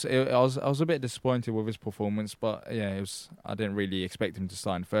I was a bit disappointed with his performance, but yeah, I didn't really expect him to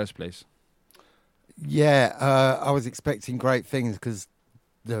start in the first place. Yeah, I was expecting great things because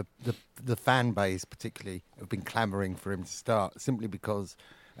the fan base particularly have been clamouring for him to start simply because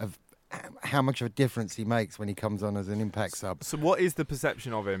of how much of a difference he makes when he comes on as an impact sub. So what is the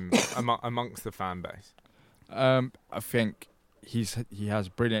perception of him amongst the fan base? I think he has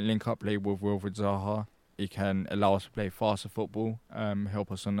brilliant link-up play with Wilfried Zaha. He can allow us to play faster football,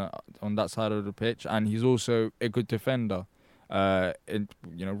 help us on that side of the pitch, and he's also a good defender.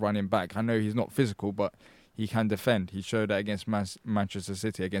 Running back. I know he's not physical, but he can defend. He showed that against Manchester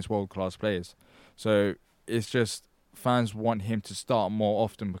City, against world-class players. So it's just fans want him to start more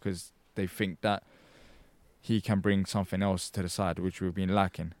often because they think that he can bring something else to the side, which we've been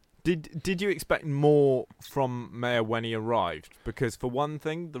lacking. Did you expect more from Meyer when he arrived? Because for one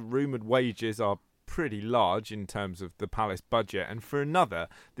thing, the rumoured wages are pretty large in terms of the Palace budget, and for another,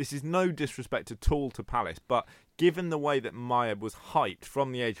 this is no disrespect at all to Palace, but given the way that Meyer was hyped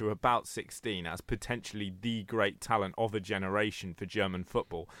from the age of about 16 as potentially the great talent of a generation for German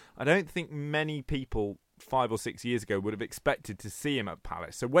football, I don't think many people 5 or 6 years ago would have expected to see him at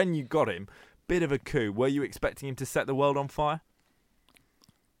Palace. So when you got him, bit of a coup. Were you expecting him to set the world on fire?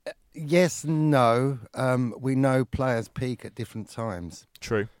 Yes, no. We know players peak at different times.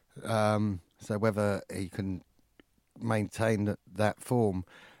 True. So whether he can maintain that form,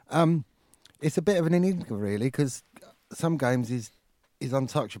 it's a bit of an enigma, really, because some games he's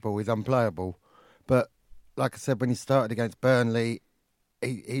untouchable, he's unplayable. But like I said, when he started against Burnley,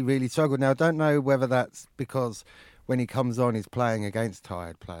 he really struggled. Now, I don't know whether that's because when he comes on, he's playing against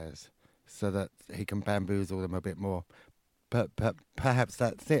tired players, so that he can bamboozle them a bit more. But perhaps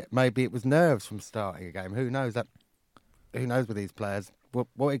that's it. Maybe it was nerves from starting a game. Who knows that? Who knows with these players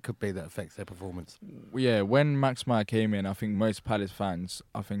what it could be that affects their performance? Yeah, when Max Meyer came in, I think most Palace fans,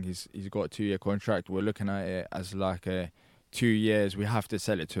 I think he's got a 2-year contract. We're looking at it as like a 2 years. We have to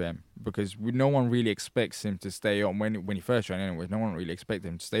sell it to him because no one really expects him to stay on. When he first joined, anyway, no one really expected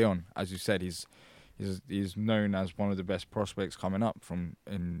him to stay on. As you said, he's known as one of the best prospects coming up from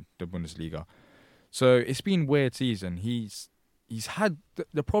in the Bundesliga. So it's been a weird season. He's had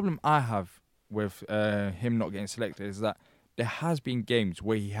the problem I have with him not getting selected is that there has been games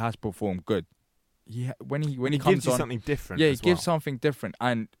where he has performed good. When he comes gives you on, something different. Yeah, as he gives well. something different.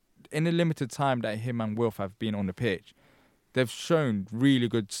 And in the limited time that him and Wilf have been on the pitch, they've shown really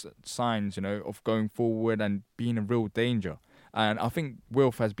good signs, of going forward and being a real danger. And I think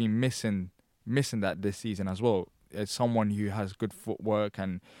Wilf has been missing that this season as well. As someone who has good footwork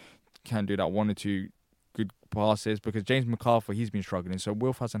and can do that 1 or 2 good passes, because James McArthur, he's been struggling, so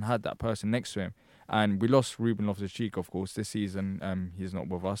Wilf hasn't had that person next to him. And we lost Ruben Loftus-Cheek, of course, this season. He's not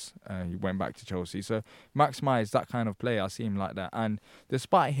with us. He went back to Chelsea. So Max Meyer is that kind of player. I see him like that. And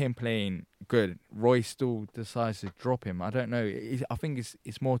despite him playing good, Roy still decides to drop him. I don't know. I think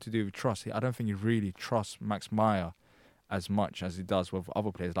it's more to do with trust. I don't think he really trusts Max Meyer as much as he does with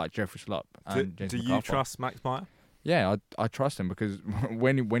other players like Jeffrey Schlupp and James McArthur. Do you trust Max Meyer? Yeah, I trust him because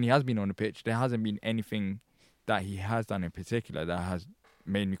when he has been on the pitch, there hasn't been anything that he has done in particular that has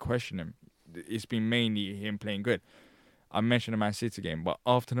made me question him. It's been mainly him playing good. I mentioned the Man City game, but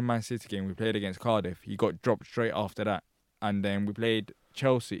after the Man City game, we played against Cardiff. He got dropped straight after that, and then we played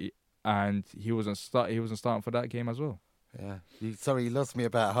Chelsea, and he wasn't starting for that game as well. Yeah, you lost me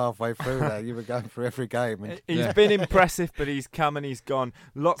about halfway through there. You were going for every game. And He's been impressive, but he's come and he's gone.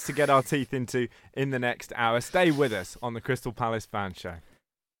 Lots to get our teeth into in the next hour. Stay with us on the Crystal Palace Fan Show.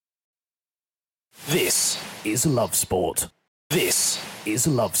 This is Love Sport. This is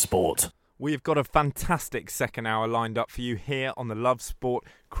Love Sport. We've got a fantastic second hour lined up for you here on the Love Sport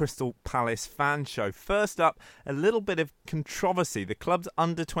Crystal Palace Fan Show. First up, a little bit of controversy. The club's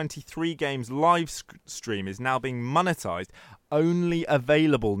under-23 games live stream is now being monetised, only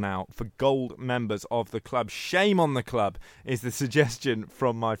available now for gold members of the club. Shame on the club is the suggestion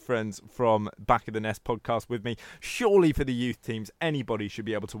from my friends from Back of the Nest podcast with me. Surely for the youth teams, anybody should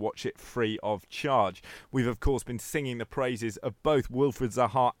be able to watch it free of charge. We've of course been singing the praises of both Wilfried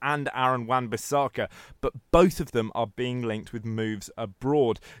Zaha and Aaron Wan-Bissaka, but both of them are being linked with moves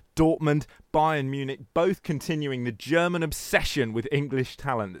abroad. Dortmund, Bayern Munich, both continuing the German obsession with English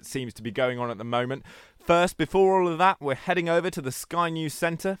talent that seems to be going on at the moment. First, before all of that, we're heading over to the Sky News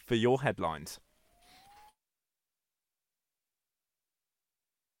Centre for your headlines.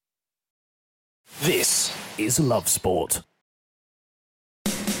 This is Love Sport.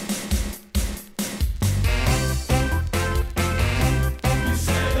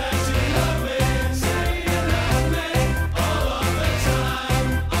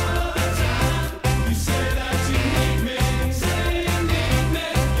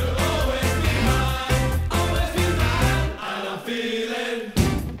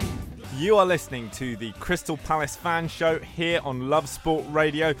 You are listening to the Crystal Palace Fan Show here on Love Sport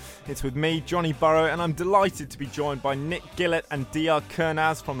Radio. It's with me, Johnny Burrow, and I'm delighted to be joined by Nick Gillett and Dr.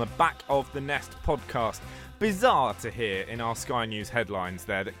 Kurnaz from the Back of the Nest podcast. Bizarre to hear in our Sky News headlines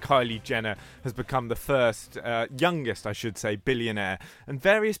there that Kylie Jenner has become the first, youngest, I should say, billionaire. And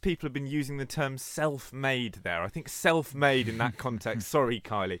various people have been using the term self-made there. I think self-made in that context, sorry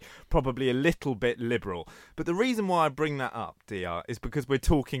Kylie, probably a little bit liberal. But the reason why I bring that up, DR, is because we're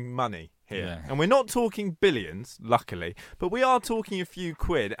talking money here. Yeah. And we're not talking billions, luckily, but we are talking a few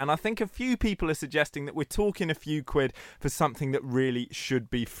quid. And I think a few people are suggesting that we're talking a few quid for something that really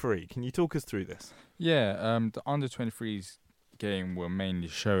should be free. Can you talk us through this? Yeah, the under-23s game were mainly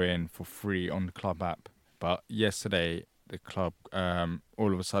showing for free on the club app. But yesterday, the club,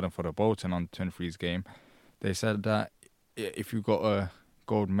 all of a sudden for the Bolton under-23s game, they said that if you got a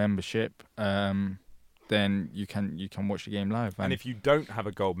gold membership, then you can watch the game live. And if you don't have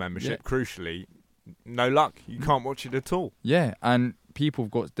a gold membership, crucially, no luck. You can't watch it at all. Yeah, and people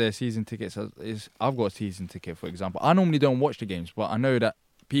have got their season tickets. I've got a season ticket, for example. I normally don't watch the games, but I know that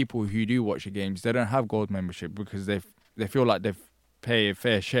people who do watch the games, they don't have gold membership because they feel like they've paid a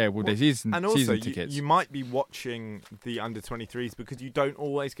fair share with their season tickets. And also, you might be watching the under-23s because you don't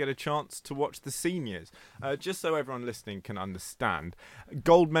always get a chance to watch the seniors. Just so everyone listening can understand,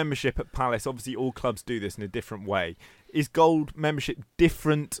 gold membership at Palace, obviously all clubs do this in a different way. Is gold membership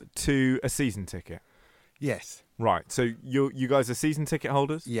different to a season ticket? yes. Right, so you guys are season ticket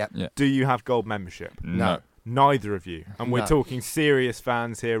holders? Yeah. Do you have gold membership? No. Neither of you. And we're No. talking serious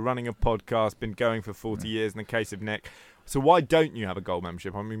fans here, running a podcast, been going for 40 years in the case of Nick. So why don't you have a gold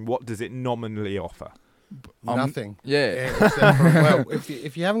membership? I mean, what does it nominally offer? Nothing. Yeah. Except for, well,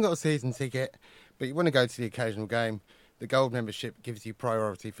 if you haven't got a season ticket, but you want to go to the occasional game, the gold membership gives you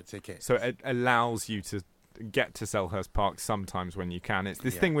priority for tickets. So it allows you to get to Selhurst Park sometimes when you can. It's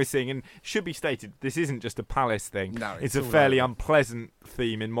this thing we're seeing, and should be stated, this isn't just a Palace thing. No, it's a fairly unpleasant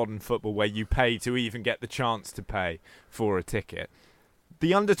theme in modern football where you pay to even get the chance to pay for a ticket.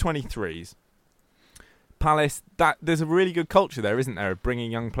 The under-23s, Palace, there's a really good culture there, isn't there, of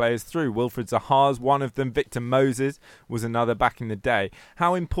bringing young players through. Wilfred Zaha's one of them. Victor Moses was another back in the day.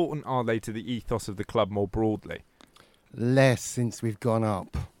 How important are they to the ethos of the club more broadly? Less since we've gone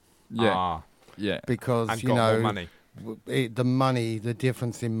up. Yeah. Because, and you got know, more money. The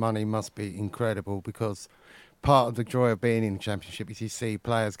difference in money must be incredible, because part of the joy of being in the Championship is you see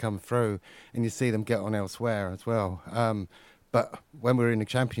players come through and you see them get on elsewhere as well. But when we were in the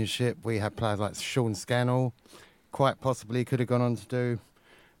Championship, we had players like Sean Scannell, quite possibly could have gone on to do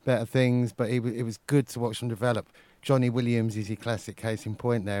better things, but it was good to watch them develop. Johnny Williams is your classic case in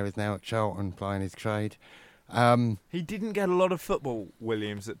point there, is now at Charlton playing his trade. He didn't get a lot of football,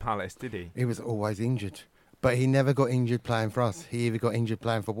 Williams, at Palace, did he? He was always injured, but he never got injured playing for us. He either got injured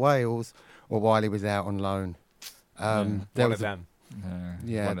playing for Wales or while he was out on loan. One of them.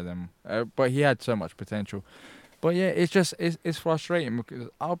 One of them. But he had so much potential. But yeah, it's frustrating because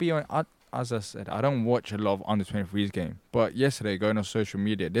I'll be honest, as I said, I don't watch a lot of under-23s game. But yesterday, going on social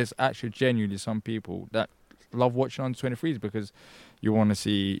media, there's actually genuinely some people that love watching under-23s because you want to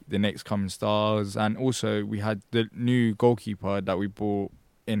see the next coming stars. And also, we had the new goalkeeper that we bought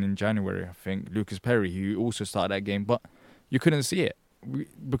in January, I think, Lucas Perry, who also started that game. But you couldn't see it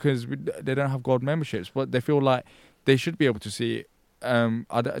because they don't have gold memberships. But they feel like they should be able to see it.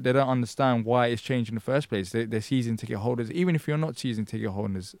 They don't understand why it's changed in the first place. They're season ticket holders. Even if you're not season ticket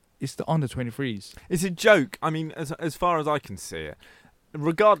holders, it's the under-23s. It's a joke. I mean, as far as I can see it,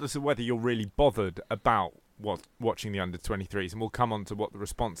 regardless of whether you're really bothered about watching the under-23s, and we'll come on to what the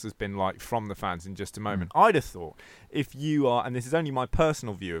response has been like from the fans in just a moment. I'd have thought if you are, and this is only my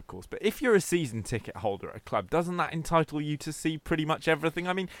personal view, of course, but if you're a season ticket holder at a club, doesn't that entitle you to see pretty much everything?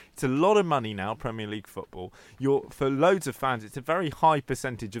 I mean, it's a lot of money now, Premier League football. For loads of fans, it's a very high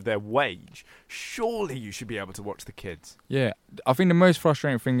percentage of their wage. Surely you should be able to watch the kids. Yeah, I think the most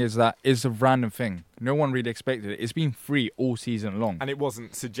frustrating thing is that it's a random thing. No one really expected it. It's been free all season long. And it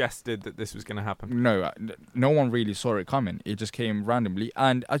wasn't suggested that this was going to happen? No, no one really saw it coming. It just came randomly.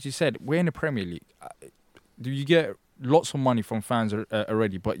 And as you said, we're in the Premier League. You get lots of money from fans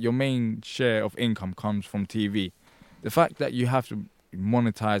already, but your main share of income comes from TV. The fact that you have to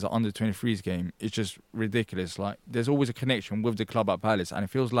monetize an under-23s game is just ridiculous. Like, there's always a connection with the club at Palace, and it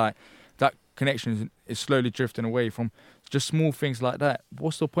feels like that connection is slowly drifting away from just small things like that.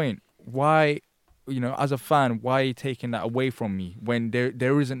 What's the point? Why... as a fan, why are you taking that away from me when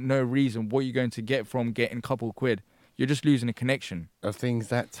there isn't no reason? What are you going to get from getting a couple quid? You're just losing a connection. Are things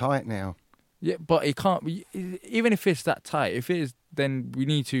that tight now? Yeah, but it can't be. Even if it's that tight, if it is, then we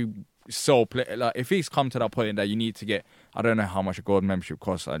need to play. Like, if it's come to that point that you need to get, I don't know how much a gold membership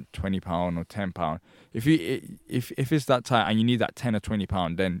costs, like £20 or £10. If it's that tight and you need that £10 or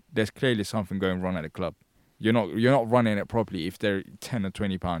 £20, then there's clearly something going wrong at the club. You're not running it properly if they're £10 or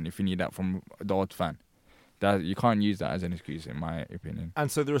 £20 if you need that from the odd fan. You can't use that as an excuse, in my opinion. And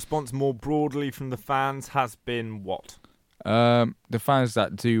so the response more broadly from the fans has been what? The fans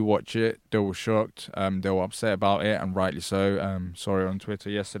that do watch it, they were shocked. They were upset about it, and rightly so. Sorry on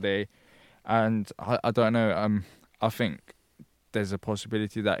Twitter yesterday. And I don't know. I think there's a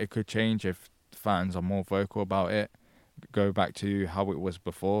possibility that it could change if fans are more vocal about it. Go back to how it was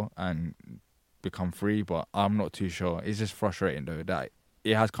before and become free, but I'm not too sure. It's just frustrating though that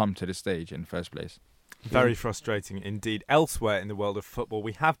it has come to this stage in the first place. Very frustrating indeed. Elsewhere in the world of football,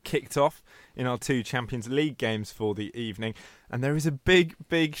 we have kicked off in our 2 Champions League games for the evening, and there is a big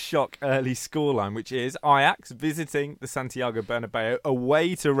shock early scoreline, which is Ajax visiting the Santiago Bernabeu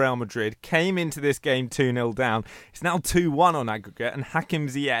away to Real Madrid, came into this game 2-0 down. It's now 2-1 on aggregate, and Hakim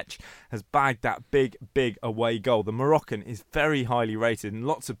Ziyech has bagged that big away goal. The Moroccan is very highly rated, and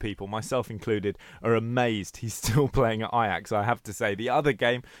lots of people, myself included, are amazed he's still playing at Ajax, I have to say. The other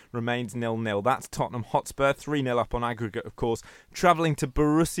game remains 0-0. That's Tottenham Hotspur, 3-0 up on aggregate, of course, travelling to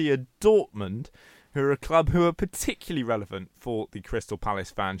Borussia Dortmund, who are a club who are particularly relevant for the Crystal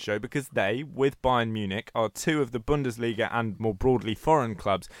Palace fan show because they, with Bayern Munich, are 2 of the Bundesliga and more broadly foreign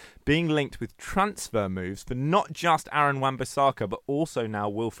clubs being linked with transfer moves for not just Aaron Wan-Bissaka but also now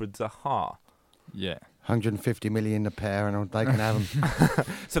Wilfred Zaha. Yeah. 150 million a pair and they can have them.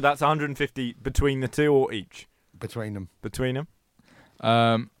 So that's 150 between the two or each? Between them. Between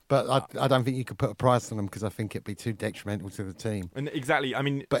them? But I don't think you could put a price on them because I think it'd be too detrimental to the team. And exactly, I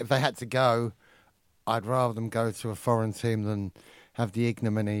mean... But if they had to go, I'd rather them go to a foreign team than have the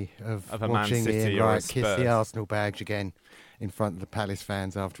ignominy of a watching Man City Ian or a Wright kiss Spurs. the Arsenal badge again in front of the Palace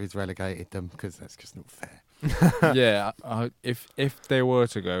fans after he's relegated them, because that's just not fair. Yeah, if they were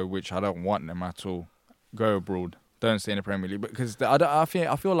to go, which I don't want them at all, go abroad. Don't stay in the Premier League, because I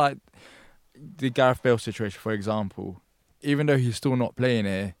feel like the Gareth Bale situation, for example, even though he's still not playing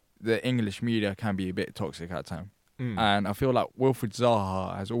here, the English media can be a bit toxic at times. And I feel like Wilfried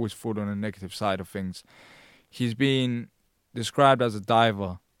Zaha has always fallen on the negative side of things. He's been described as a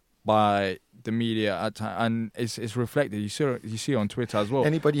diver by the media at times, and it's reflected. You see on Twitter as well.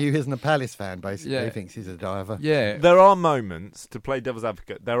 Anybody who isn't a Palace fan basically thinks he's a diver. Yeah, there are moments, to play devil's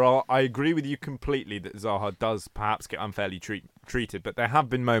advocate, I agree with you completely that Zaha does perhaps get unfairly treated, but there have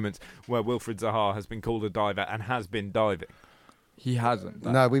been moments where Wilfried Zaha has been called a diver and has been diving. He hasn't.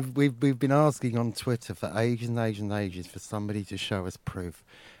 No, we've been asking on Twitter for ages and ages and ages for somebody to show us proof.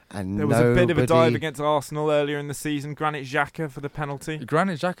 And there was a bit of a dive against Arsenal earlier in the season. Granit Xhaka for the penalty.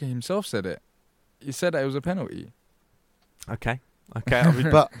 Granit Xhaka himself said it. He said that it was a penalty. Okay.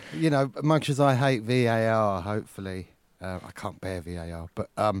 But, much as I hate VAR, hopefully, I can't bear VAR,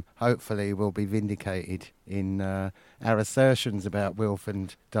 but hopefully we'll be vindicated in our assertions about Wilf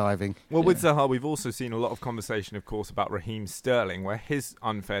and diving. Well, with Zaha, we've also seen a lot of conversation, of course, about Raheem Sterling, where his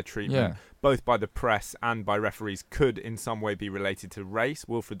unfair treatment, both by the press and by referees, could in some way be related to race.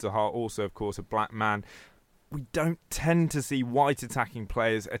 Wilfried Zaha, also, of course, a black man. We don't tend to see white attacking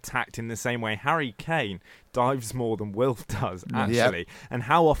players attacked in the same way. Harry Kane dives more than Wilf does, actually. Yep. And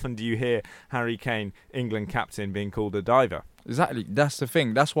how often do you hear Harry Kane, England captain, being called a diver? Exactly. That's the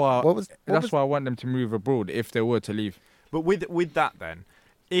thing. That's why I want them to move abroad if they were to leave. But with that then,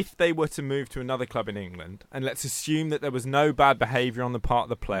 if they were to move to another club in England, and let's assume that there was no bad behaviour on the part of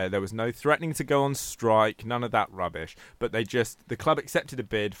the player, there was no threatening to go on strike, none of that rubbish, but the club accepted a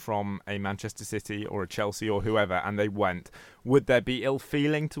bid from a Manchester City or a Chelsea or whoever, and they went, would there be ill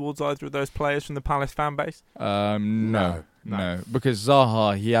feeling towards either of those players from the Palace fan base? No. Because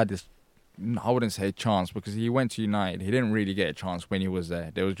Zaha, he had this, I wouldn't say chance, because he went to United. He didn't really get a chance when he was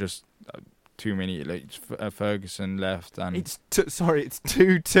there. There was just... too many. Ferguson left, and it's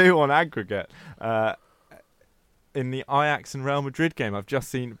 2-2 on aggregate in the Ajax and Real Madrid game. I've just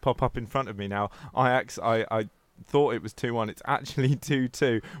seen pop up in front of me now. Ajax, I thought it was 2-1. It's actually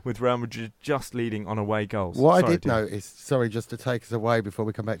 2-2 with Real Madrid just leading on away goals. What I did notice, sorry, just to take us away before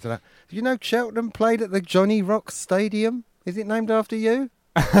we come back to that. Did you know Cheltenham played at the Johnny Rocks Stadium? Is it named after you?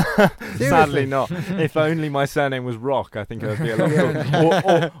 Sadly not. If only my surname was Rock, I think it would be a lot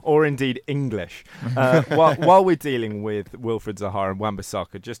cooler. or indeed English. While we're dealing with Wilfried Zaha and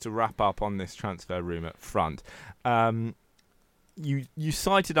Wan-Bissaka, just to wrap up on this transfer rumour front, you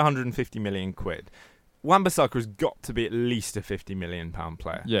cited 150 million quid. Wan-Bissaka has got to be at least a £50 million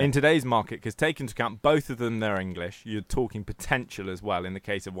player in today's market, because take into account both of them, they're English. You're talking potential as well in the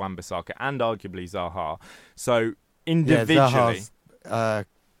case of Wan-Bissaka and arguably Zaha. So individually...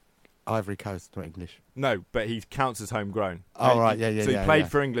 Ivory Coast, not English. No, but he counts as homegrown. Oh, right, So he played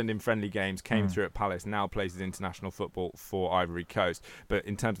for England in friendly games, came through at Palace, now plays his international football for Ivory Coast. But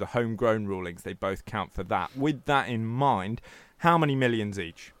in terms of the homegrown rulings, they both count for that. With that in mind, how many millions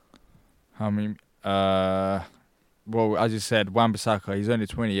each? How many? Well, as you said, Wan-Bissaka, he's only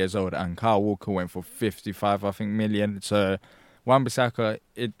 20 years old, and Kyle Walker went for 55, I think, million. So Wan-Bissaka,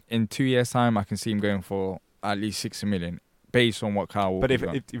 in 2 years' time, I can see him going for at least 60 million. Based on what Kyle Walker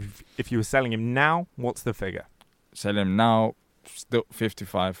But if you were selling him now, what's the figure? Selling him now, still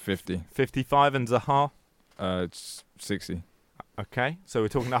 55, 50. 55 and Zaha? It's 60. Okay, so we're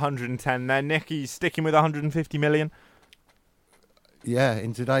talking 110 there. Nick, are you sticking with 150 million? Yeah,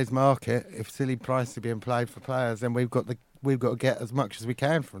 in today's market, if silly prices are being played for players, then we've got to get as much as we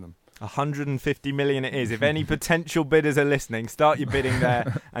can from them. 150 million it is. If any potential bidders are listening, start your bidding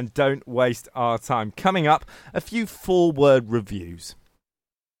there and don't waste our time. Coming up, a few 4-word reviews.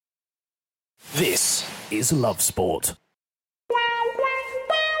 This is Love Sport.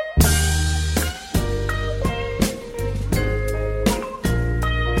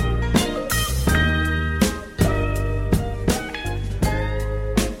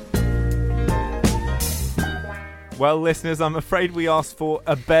 Well, listeners, I'm afraid we asked for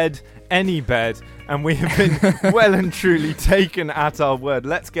a bed, any bed, and we have been well and truly taken at our word.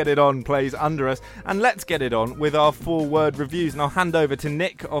 Let's Get It On plays under us, and let's get it on with our 4-word reviews. And I'll hand over to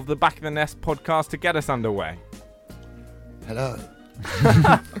Nick of the Back of the Nest podcast to get us underway. Hello.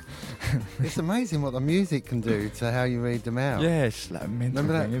 It's amazing what the music can do to how you read them out. Yeah, it's like a mental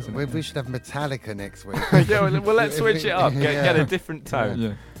Remember thing, that? isn't it? We should have Metallica next week. Yeah, well, let's switch it up. Get a different tone.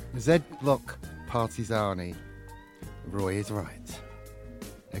 Yeah. Zedlock Partizani. Roy is right.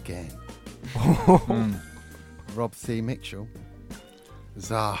 Again. Rob C. Mitchell.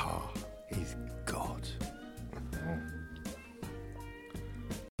 Zaha is God.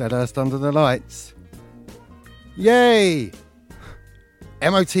 Deadhurst under the lights. Yay!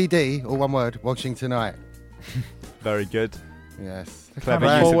 MOTD, all one word, watching tonight. Very good. Yes. Clever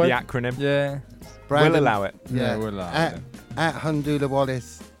use of the acronym. Yeah. We'll allow it. Yeah, we'll allow it. At Hundula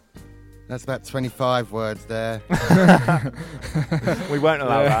Wallace. That's about 25 words there. We won't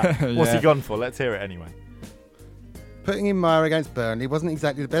allow that. What's Yeah. he gone for? Let's hear it anyway. Putting in Meyer against Burnley wasn't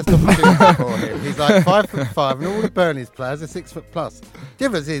exactly the best opportunity for him. He's like 5'5", and all of Burnley's players are 6 foot plus.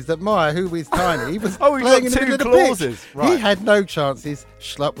 Difference is that Meyer, who is tiny, he was we've playing got in the two middle of the clauses. pitch. Right. He had no chances.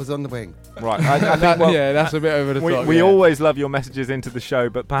 Schlupp was on the wing. Right. I think, well, yeah, that's a bit over the top. we always love your messages into the show,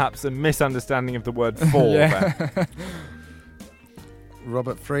 but perhaps a misunderstanding of the word for. Yeah.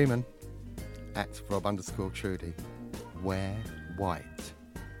 Robert Freeman at Rob_Trudy. Wear white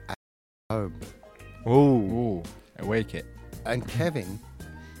at home. Ooh, away kit. And Kevin,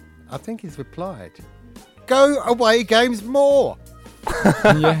 I think he's replied, go away games more.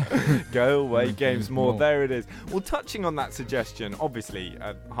 Yeah. Go away games more. More. There it is. Well, touching on that suggestion, obviously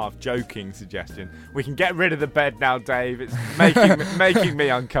a half joking suggestion, we can get rid of the bed now, Dave. It's making me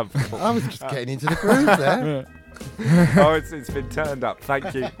uncomfortable. I was just getting into the groove there. Oh, it's been turned up.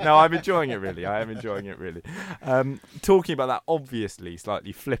 Thank you. No, I'm enjoying it really. I am enjoying it really. Talking about that obviously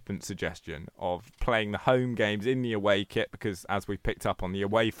slightly flippant suggestion of playing the home games in the away kit because, as we picked up on, the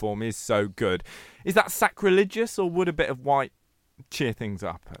away form is so good. Is that sacrilegious, or would a bit of white cheer things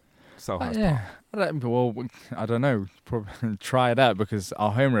up at Selhurst Park? I don't know. Probably try it out because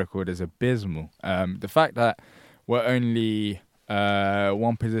our home record is abysmal. The fact that we're only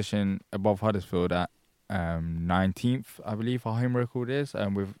one position above Huddersfield at 19th, I believe our home record is,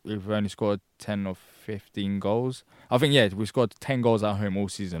 and we've only scored 10 or 15 goals. I think we've scored 10 goals at home all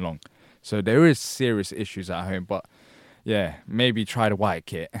season long. So there is serious issues at home, but yeah, maybe try the white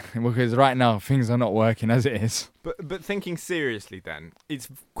kit because right now things are not working as it is. But thinking seriously then, it's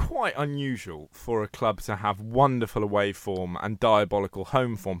quite unusual for a club to have wonderful away form and diabolical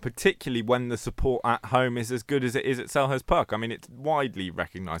home form, particularly when the support at home is as good as it is at Selhurst Park. I mean, it's widely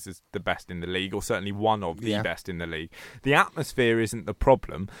recognised as the best in the league, or certainly one of the best in the league. The atmosphere isn't the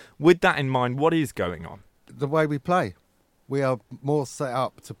problem. With that in mind, what is going on? The way we play. We are more set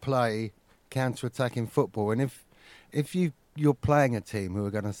up to play counter-attacking football, and if you're playing a team who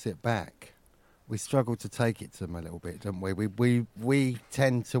are going to sit back, we struggle to take it to them a little bit, don't we? We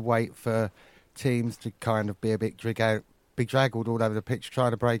tend to wait for teams to kind of be a bit bedraggled all over the pitch,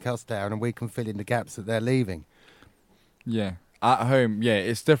 trying to break us down, and we can fill in the gaps that they're leaving. Yeah, at home,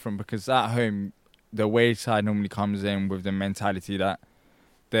 it's different because at home, the away side normally comes in with the mentality that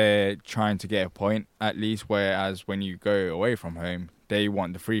they're trying to get a point at least, whereas when you go away from home, they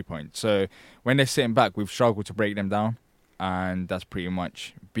want the 3 points. So when they're sitting back, we've struggled to break them down, and that's pretty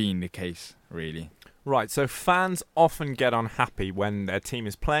much been the case, really. Right, so fans often get unhappy when their team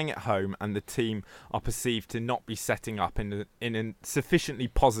is playing at home and the team are perceived to not be setting up in a sufficiently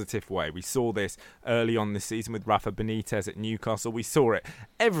positive way. We saw this early on this season with Rafa Benitez at Newcastle. We saw it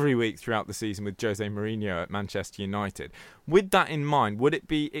every week throughout the season with Jose Mourinho at Manchester United. With that in mind, would it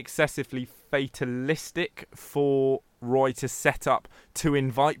be excessively fatalistic for Roy to set up to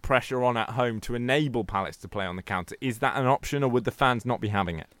invite pressure on at home to enable Palace to play on the counter? Is that an option, or would the fans not be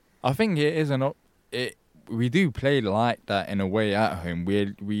having it? I think it is an option. We do play like that in a way at home.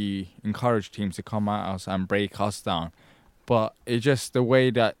 We encourage teams to come at us and break us down, but it's just the way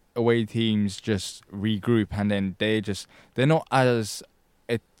that away teams just regroup, and then they're not as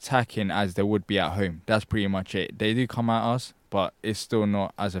attacking as they would be at home. That's pretty much it. They do come at us, but it's still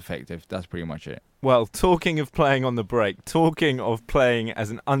not as effective. That's pretty much it. Well, talking of playing on the break, talking of playing as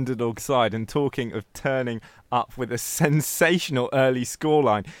an underdog side, and talking of turning up with a sensational early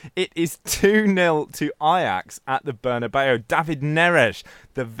scoreline, it is 2-0 to Ajax at the Bernabeu. David Neres,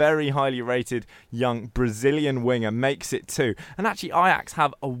 the very highly rated young Brazilian winger, makes it 2. And actually, Ajax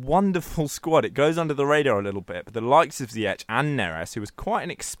have a wonderful squad. It goes under the radar a little bit, but the likes of Ziyech and Neres, who was quite an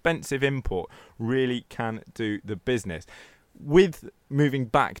expensive import, really can do the business. With moving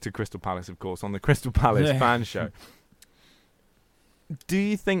back to Crystal Palace, of course, on the Crystal Palace fan show, do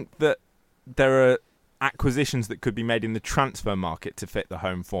you think that there are acquisitions that could be made in the transfer market to fit the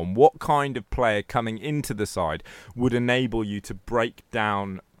home form? What kind of player coming into the side would enable you to break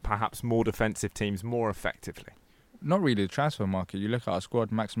down perhaps more defensive teams more effectively? Not really the transfer market. You look at our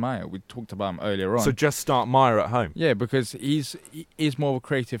squad, Max Meyer, we talked about him earlier on. So just start Meyer at home? Yeah, because he's more of a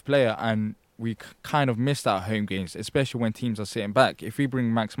creative player, and we kind of missed out home games, especially when teams are sitting back. If we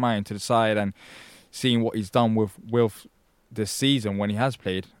bring Max Meyer into the side and seeing what he's done with this season when he has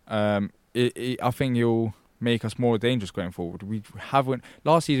played, I think he'll make us more dangerous going forward.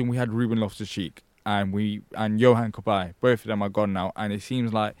 Last season we had Ruben Loftus-Cheek and Johan Cabaye. Both of them are gone now, and it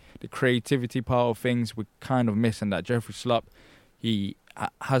seems like the creativity part of things we're kind of missing that. Jeffrey Schlupp, he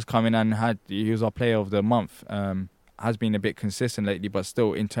has come in and he was our player of the month. Has been a bit consistent lately, but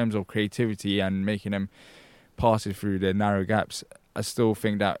still in terms of creativity and making them passes through the narrow gaps, I still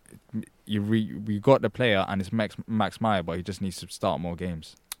think that we got the player and it's Max Meyer, but he just needs to start more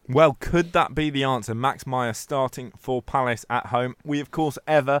games. Well, could that be the answer? Max Meyer starting for Palace at home. We, of course,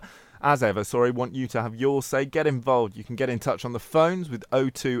 want you to have your say. Get involved. You can get in touch on the phones with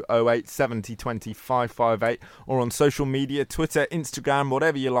 0208 70 20 558 or on social media, Twitter, Instagram,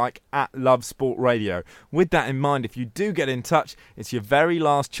 whatever you like, at Love Sport Radio. With that in mind, if you do get in touch, it's your very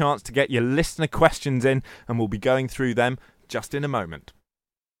last chance to get your listener questions in, and we'll be going through them just in a moment.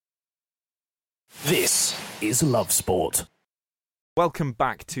 This is Love Sport. Welcome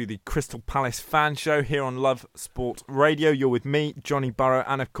back to the Crystal Palace Fan Show here on Love Sport Radio. You're with me, Johnny Burrow,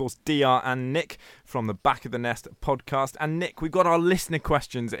 and of course DR and Nick from the Back of the Nest podcast. And Nick, we've got our listener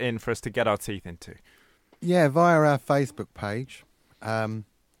questions in for us to get our teeth into. Yeah, via our Facebook page. Tom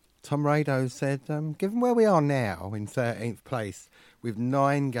Rado said, given where we are now in 13th place with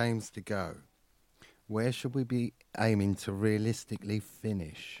 9 games to go, where should we be aiming to realistically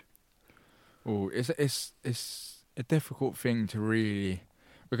finish? Oh, it's a difficult thing to really,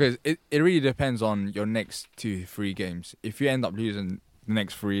 because it really depends on your next 2-3 games. If you end up losing the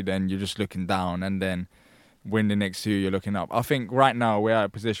next 3, then you're just looking down, and then win the next 2, you're looking up. I think right now we're at a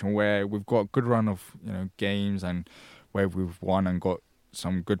position where we've got a good run of games and where we've won and got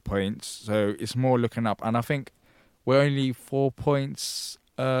some good points. So it's more looking up, and I think we're only 4 points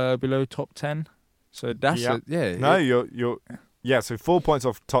below top 10. So that's So 4 points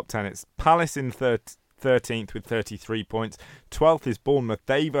off top 10. It's Palace in 13th with 33 points. 12th is Bournemouth.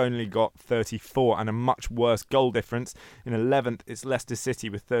 They've only got 34 and a much worse goal difference. In 11th, it's Leicester City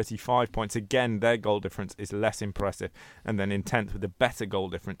with 35 points. Again, their goal difference is less impressive. And then in 10th with a better goal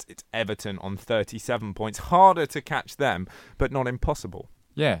difference, it's Everton on 37 points. Harder to catch them, but not impossible.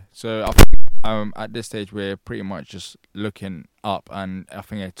 Yeah, so I think at this stage we're pretty much just looking up, and I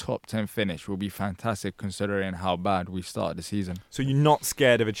think a top 10 finish will be fantastic considering how bad we started the season. So you're not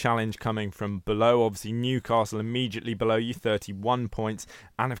scared of a challenge coming from below? Obviously Newcastle immediately below you, 31 points,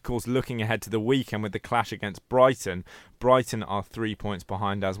 and of course looking ahead to the weekend with the clash against Brighton are 3 points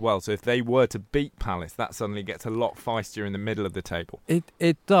behind as well. So if they were to beat Palace, that suddenly gets a lot feistier in the middle of the table.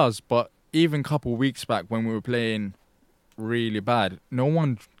 It does, but even a couple of weeks back when we were playing really bad, no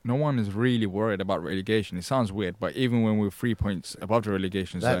one is really worried about relegation. It sounds weird, but even when we're 3 points above the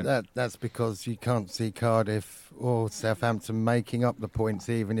relegation zone, that's because you can't see Cardiff or Southampton making up the points,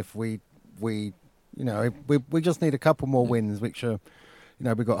 even if we just need a couple more wins, which are,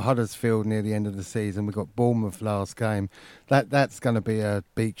 we've got Huddersfield near the end of the season, we've got Bournemouth last game. That's going to be a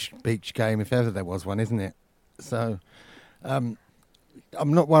beach game if ever there was one, isn't it? So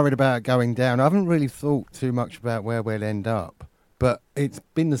I'm not worried about going down. I haven't really thought too much about where we'll end up, but it's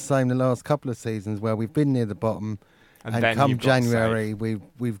been the same the last couple of seasons where we've been near the bottom, and come January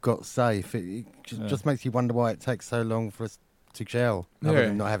we've got safe. It just makes you wonder why it takes so long for us to gel, other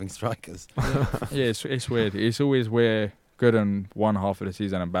than not having strikers. Yeah, it's weird. It's always we're good on one half of the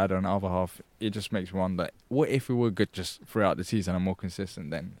season and bad on the other half. It just makes me wonder, what if we were good just throughout the season and more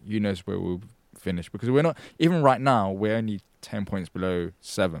consistent? Then who knows where we'll finish, because we're not, even right now we're only 10 points below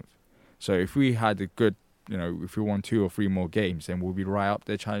 7th. So if we had a good, if we won 2 or 3 more games, then we'll be right up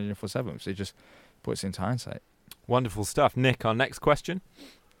there challenging for 7th. So it just puts into hindsight. Wonderful stuff. Nick, our next question.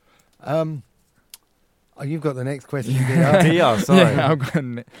 You've got the next question, DR. DR, sorry. Yeah,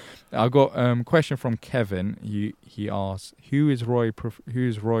 I've got a question from Kevin. He asks, who is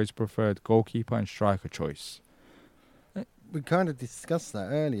Roy's preferred goalkeeper and striker choice? We kind of discussed that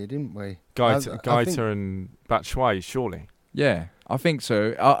earlier, didn't we? Gaeta and Batshuayi, surely. Yeah, I think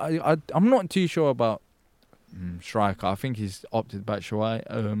so. I'm not too sure about striker. I think he's opted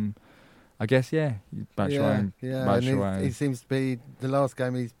Batshuayi. I guess, yeah. Batshuayi. Yeah, and he seems to be, the last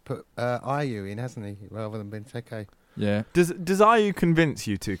game he's put Ayew in, hasn't he, rather than Benteke. Yeah. Does Ayew convince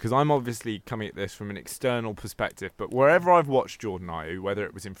you to? Because I'm obviously coming at this from an external perspective, but wherever I've watched Jordan Ayew, whether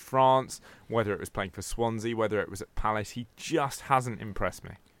it was in France, whether it was playing for Swansea, whether it was at Palace, he just hasn't impressed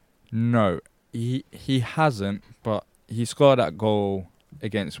me. No, he hasn't, but he scored that goal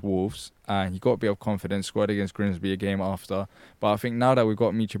against Wolves, and he got a bit of confidence, scored against Grimsby a game after. But I think now that we've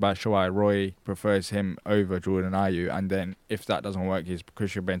got Michy Batshuayi, Roy prefers him over Jordan Ayew, and then if that doesn't work, he's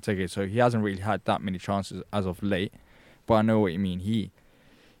Christian Benteke. So he hasn't really had that many chances as of late. But I know what you mean.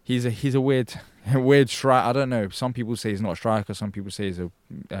 He's a weird striker. I don't know. Some people say he's not a striker. Some people say he's a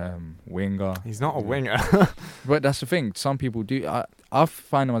winger. He's not a winger. But that's the thing. Some people do. I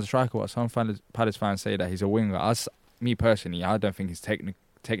find him as a striker, but some Palace fans say that he's a winger. Me personally, I don't think he's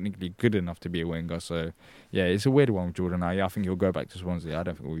technically good enough to be a winger. So, yeah, it's a weird one with Jordan Ayew. I think he'll go back to Swansea. I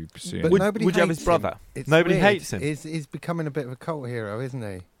don't think we'll be pursuing him. But Would you have his brother? Nobody hates him. He's becoming a bit of a cult hero, isn't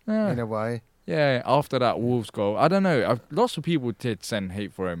he? In a way. Yeah, after that Wolves goal. I don't know. Lots of people did send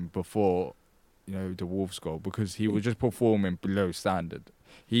hate for him before, the Wolves goal, because he was just performing below standard.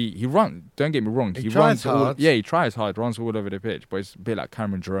 He runs. Don't get me wrong. He tries hard. He tries hard. Runs all over the pitch. But it's a bit like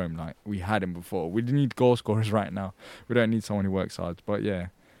Cameron Jerome. Like we had him before. We need goal scorers right now. We don't need someone who works hard. But yeah.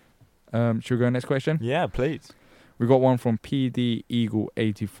 Should we go next question? Yeah, please. We got one from PD Eagle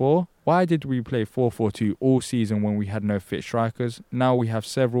 84. Why did we play 4-4-2 all season when we had no fit strikers? Now we have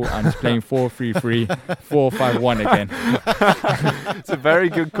several and it's playing 4-3-3, 4-5-1 again. It's a very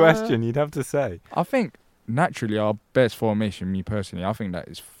good question, you'd have to say. I think naturally our best formation, me personally, I think that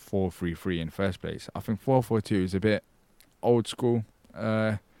is 4-3-3 in first place. I think 4-4-2 is a bit old school.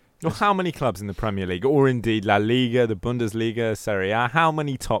 Well, how many clubs in the Premier League, or indeed La Liga, the Bundesliga, Serie A, how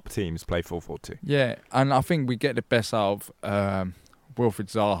many top teams play 4-4-2? Yeah, and I think we get the best out of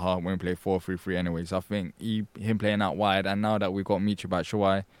Wilfried Zaha when we play 4-3-3 anyways. I think him playing out wide, and now that we've got Michy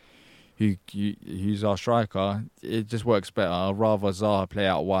Batshuayi, who's our striker, it just works better. I'd rather Zaha play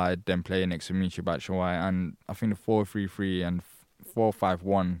out wide than play next to Michy Batshuayi, and I think the 4-3-3 and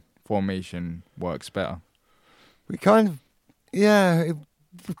 4-5-1 formation works better. We kind of,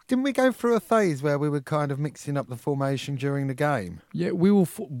 didn't we go through a phase where we were kind of mixing up the formation during the game? Yeah, we will,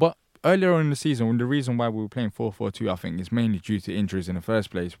 but earlier in the season, the reason why we were playing 4-4-2, I think, is mainly due to injuries in the first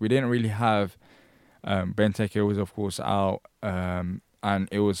place. We didn't really have Benteke was, of course, out, and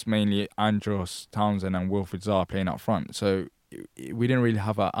it was mainly Andros Townsend and Wilfried Zaha playing up front. So we didn't really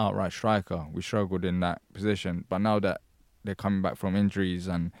have an outright striker. We struggled in that position. But now that they're coming back from injuries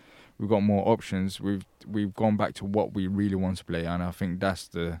and we've got more options, we've gone back to what we really want to play, and I think that's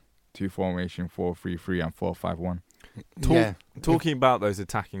the two formation 4-3-3 and 4-5-1. Talking about those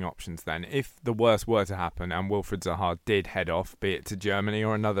attacking options then, if the worst were to happen and Wilfried Zaha did head off, be it to Germany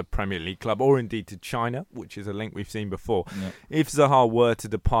or another Premier League club, or indeed to China, which is a link we've seen before, if Zaha were to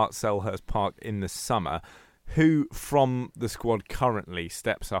depart Selhurst Park in the summer, who from the squad currently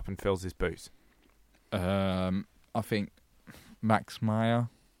steps up and fills his boots? I think Max Meyer.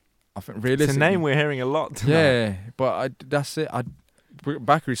 I think realistically, it's a name we're hearing a lot tonight. Yeah, but that's it.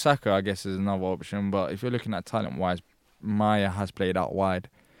 Bakary Saka, I guess, is another option. But if you're looking at talent-wise, Meyer has played out wide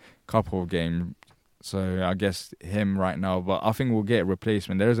a couple of games. So I guess him right now. But I think we'll get a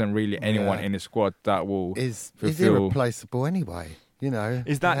replacement. There isn't really anyone in the squad that will Is irreplaceable anyway,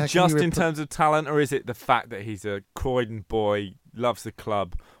 Is that just in terms of talent, or is it the fact that he's a Croydon boy, loves the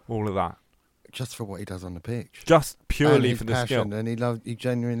club, all of that? Just for what he does on the pitch. Just purely for the skill. And he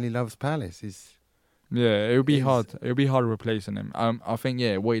genuinely loves Palace. It'll be hard. It'll be hard replacing him. I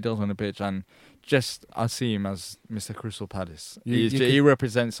think, what he does on the pitch, and just I see him as Mr. Crystal Palace. He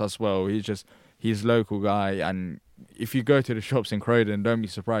represents us well. He's a local guy, and if you go to the shops in Croydon, don't be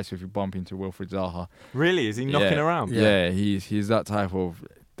surprised if you bump into Wilfried Zaha. Really? Is he knocking around? Yeah, he's that type of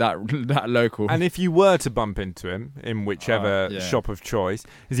that local. And if you were to bump into him in whichever shop of choice,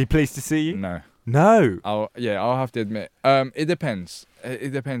 is he pleased to see you? No. I'll have to admit. It depends.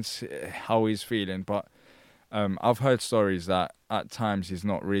 It depends how he's feeling. But I've heard stories that at times he's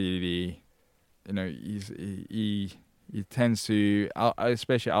not really, he tends to,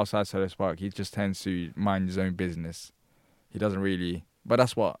 especially outside Selhurst Park, he just tends to mind his own business. He doesn't really. But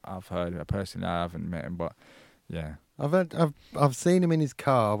that's what I've heard. Personally, I haven't met him, but yeah. I've seen him in his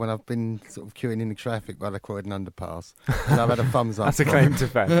car when I've been sort of queuing in the traffic by the Croydon underpass, and I've had a thumbs up. That's a claim to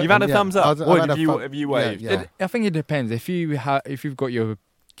fame. You've had a thumbs up. Have you waved? Yeah. I think it depends. If you've got your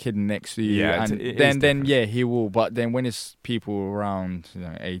kid next to you, then he will. But then when it's people around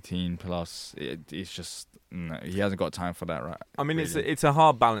 18 plus, it's just he hasn't got time for that, right? I mean, really. It's a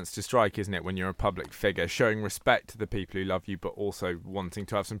hard balance to strike, isn't it? When you're a public figure, showing respect to the people who love you, but also wanting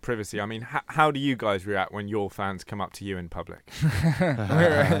to have some privacy. I mean, how do you guys react when your fans come up to you in public? We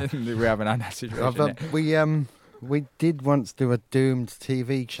haven't had that situation. We did once do a doomed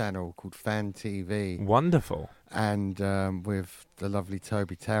TV channel called Fan TV. Wonderful. And with the lovely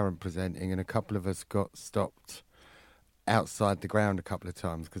Toby Tarrant presenting, and a couple of us got stopped outside the ground a couple of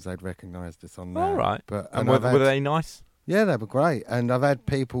times because they'd recognised us on there. All right. But were they nice? Yeah, they were great. And I've had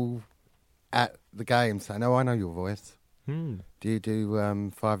people at the game saying, "Oh, I know your voice. Do you do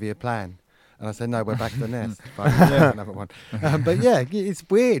 5-year plan?" And I said, "No, we're back to the nest. 5 years, another one." But yeah, it's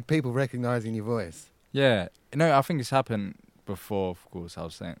weird, people recognising your voice. Yeah, no, I think it's happened before. Of course, I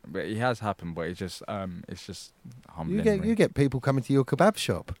was saying, but it has happened. But it's just humbling. You get people coming to your kebab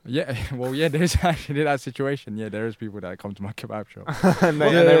shop. Yeah, well, yeah, there's actually that situation. Yeah, there is people that come to my kebab shop. and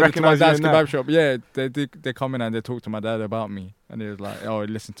they recognise my you dad's in that. kebab shop. Yeah, they come in and they talk to my dad about me, and he was like, "Oh,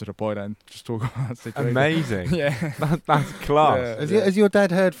 listen to the boy and just talk about the situation." Amazing. Yeah, that's class. Has your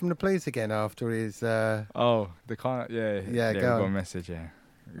dad heard from the police again after his... Oh, they can't. Yeah, Yeah, we go got a on. message. Yeah,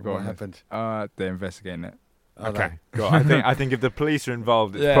 What happened? They're investigating it. Okay, I think if the police are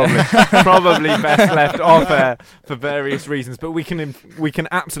involved, it's Yeah. probably best left off air for various reasons. But we can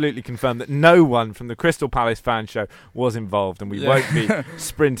absolutely confirm that no one from the Crystal Palace fan show was involved, and we won't be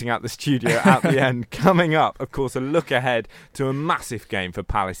sprinting out the studio at the end. Coming up, of course, a look ahead to a massive game for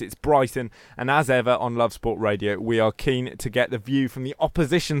Palace. It's Brighton, and as ever on Love Sport Radio, we are keen to get the view from the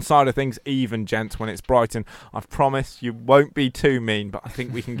opposition side of things. Even gents, when it's Brighton, I've promised you won't be too mean, but I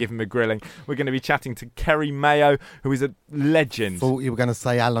think we can give him a grilling. We're going to be chatting to Kerry Mayo, who is a legend. Thought you were going to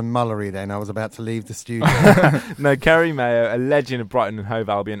say Alan Mullery then. I was about to leave the studio. No, Kerry Mayo, a legend of Brighton and Hove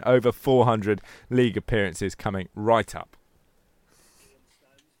Albion, over 400 league appearances coming right up.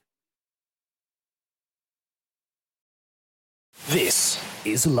 This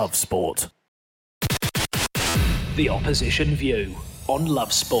is Love Sport. The opposition view on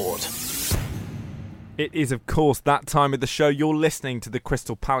Love Sport. It is, of course, that time of the show. You're listening to the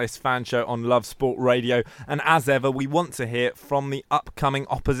Crystal Palace fan show on Love Sport Radio. And as ever, we want to hear from the upcoming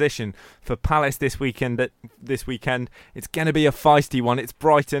opposition for Palace this weekend. It's going to be a feisty one. It's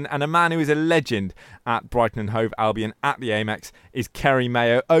Brighton, and a man who is a legend at Brighton and Hove Albion at the Amex is Kerry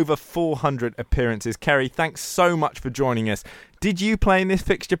Mayo. Over 400 appearances. Kerry, thanks so much for joining us. Did you play in this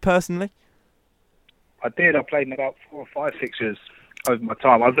fixture personally? I did. I played in about 4 or 5 fixtures over my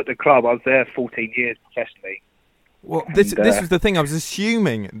time. I was at the club. I was there 14 years professionally. Well, this was the thing. I was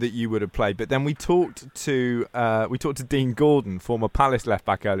assuming that you would have played, but then we talked to Dean Gordon, former Palace left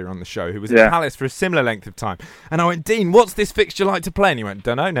back, earlier on the show, who was at Palace for a similar length of time. And I went, "Dean, what's this fixture like to play?" And he went,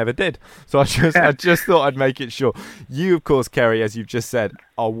 "Don't know, never did." So I just thought I'd make it sure. You, of course, Kerry, as you've just said,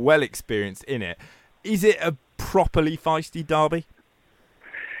 are well experienced in it. Is it a properly feisty derby?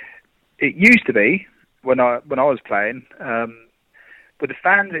 It used to be when I was playing. With the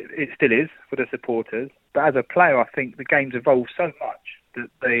fans, it still is for the supporters. But as a player, I think the game's evolved so much that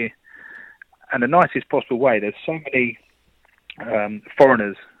and the nicest possible way, there's so many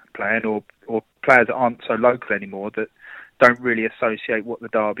foreigners playing or players that aren't so local anymore that don't really associate what the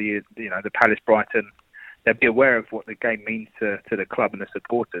derby is. You know, the Palace Brighton. They'll be aware of what the game means to the club and the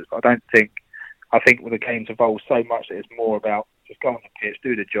supporters. But I think the game's evolved so much that it's more about just go on the pitch,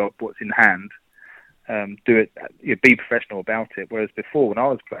 do the job, what's in hand. Do it, be professional about it. Whereas before, when I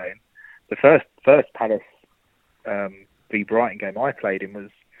was playing, the first Palace v Brighton game I played in was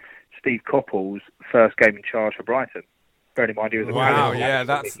Steve Coppell's first game in charge for Brighton. Bearing in mind he was a Palace. Yeah,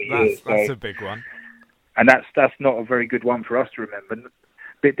 that's a big one. And that's not a very good one for us to remember. A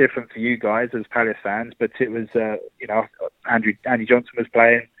bit different for you guys as Palace fans, but it was Andy Johnson was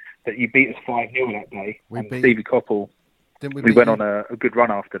playing. That you beat us 5-0 that day. Stevie Coppell. We went on a good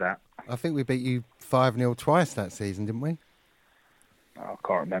run after that. I think we beat you 5-0 twice that season, didn't we? I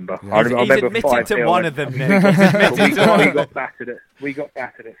can't remember. Yeah. I remember admitted 5-0. to one of them, Nick. we got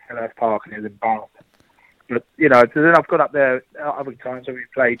battered at Selhurst Park, and it was embarrassing. But so then I've got up there other times when we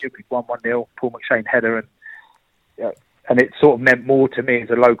played. We won 1-0, Paul McShane header, and it sort of meant more to me as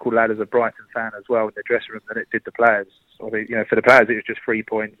a local lad, as a Brighton fan as well, in the dressing room than it did the players. For the players it was just 3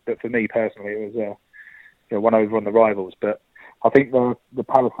 points, but for me personally it was one over on the rivals. But I think the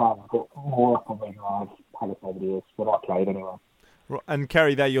Palace fans have got more up on me than I've Palace over the years when I played anyway. And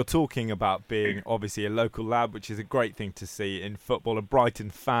Kerry, there you're talking about being obviously a local lad, which is a great thing to see in football, a Brighton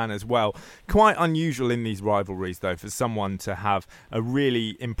fan as well. Quite unusual in these rivalries, though, for someone to have a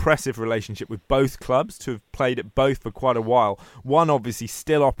really impressive relationship with both clubs, to have played at both for quite a while. One obviously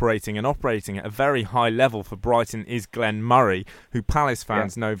still operating at a very high level for Brighton is Glenn Murray, who Palace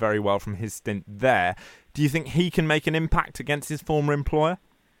fans know very well from his stint there. Do you think he can make an impact against his former employer?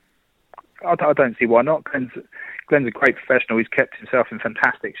 I don't see why not. Glenn's a great professional. He's kept himself in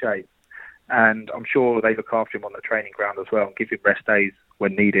fantastic shape, and I'm sure they look after him on the training ground as well and give him rest days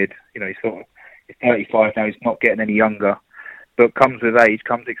when needed. He's 35 now. He's not getting any younger, but comes with age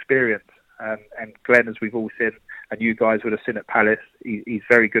comes experience. And Glenn, as we've all seen, and you guys would have seen at Palace, he's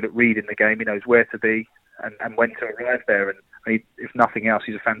very good at reading the game. He knows where to be and when to arrive there. And if nothing else,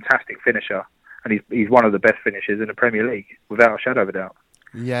 he's a fantastic finisher. and he's one of the best finishers in the Premier League, without a shadow of a doubt.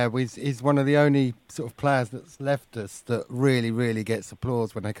 Yeah, he's one of the only sort of players that's left us that really, really gets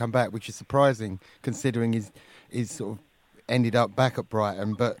applause when they come back, which is surprising considering he's sort of ended up back at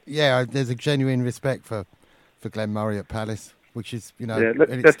Brighton. But yeah, there's a genuine respect for Glenn Murray at Palace, which is, and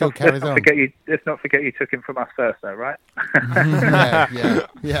it still carries on. Let's not forget you took him from us first, though, right?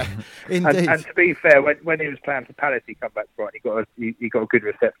 yeah, indeed. And to be fair, when he was playing for Palace, he come back to Brighton. He got a good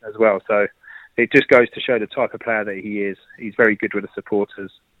reception as well. So it just goes to show the type of player that he is. He's very good with the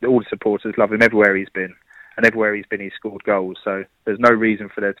supporters. All the supporters love him everywhere he's been, and everywhere he's been, he's scored goals. So there's no reason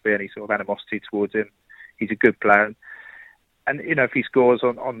for there to be any sort of animosity towards him. He's a good player, and if he scores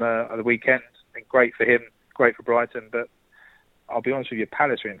on the weekend, then great for him, great for Brighton. But I'll be honest with you,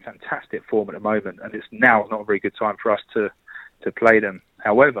 Palace are in fantastic form at the moment, and it's now not a very good time for us to play them.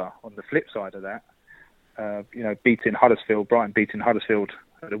 However, on the flip side of that, Brighton beating Huddersfield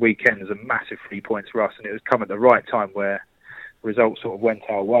at the weekend is a massive 3 points for us, and it has come at the right time where results sort of went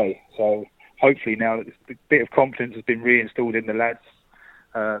our way. So hopefully now that a bit of confidence has been reinstalled in the lads,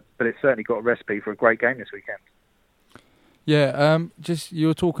 but it's certainly got a recipe for a great game this weekend. Yeah, just you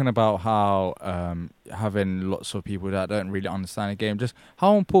were talking about how having lots of people that don't really understand the game. Just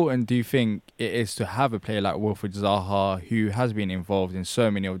how important do you think it is to have a player like Wilfried Zaha, who has been involved in so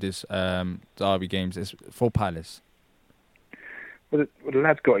many of these derby games for Palace? Well, the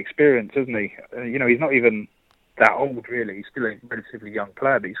lad's got experience, hasn't he? He's not even that old, really. He's still a relatively young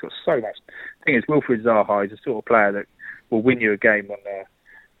player, but he's got so much. The thing is, Wilfried Zaha is the sort of player that will win you a game on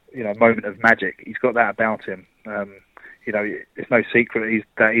a moment of magic. He's got that about him. It's no secret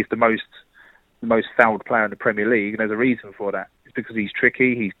that he's the most fouled player in the Premier League, and there's a reason for that. It's because he's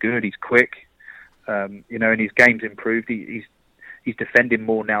tricky, he's good, he's quick, and his game's improved. He's defending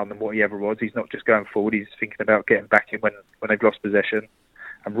more now than what he ever was. He's not just going forward, he's thinking about getting back in when they've lost possession.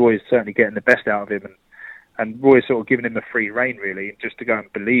 And Roy's certainly getting the best out of him, and Roy's sort of giving him a free rein, really, just to go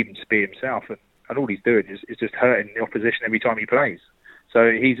and believe and just be himself. And all he's doing is just hurting the opposition every time he plays.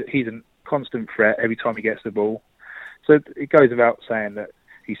 So he's a constant threat every time he gets the ball. So it goes without saying that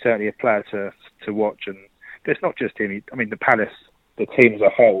he's certainly a player to watch. And it's not just him. The Palace, the team as a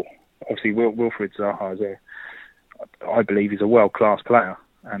whole, obviously Wilfried Zaha I believe he's a world-class player.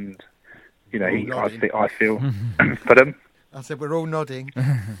 And, I feel... Pardon? I said we're all nodding.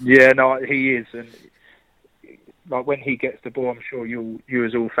 Yeah, no, he is. And like when he gets the ball, I'm sure you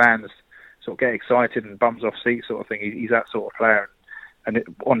as all fans sort of get excited and bums off seats sort of thing. He's that sort of player. And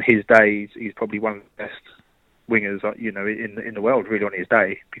on his day, he's probably one of the best wingers, in the world, really, on his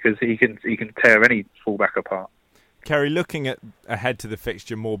day, because he can tear any fullback apart. Kerry, looking ahead to the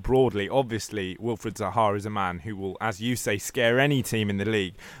fixture more broadly, obviously Wilfried Zaha is a man who will, as you say, scare any team in the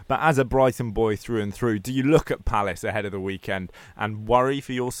league. But as a Brighton boy through and through, do you look at Palace ahead of the weekend and worry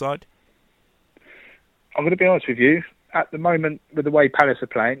for your side? I'm going to be honest with you. At the moment, with the way Palace are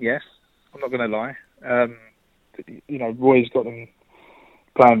playing, yes, I'm not going to lie. Roy's got them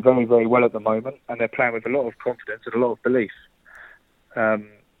playing very, very well at the moment, and they're playing with a lot of confidence and a lot of belief.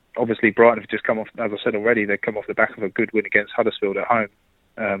 Obviously, Brighton have just come off, as I said already, they've come off the back of a good win against Huddersfield at home,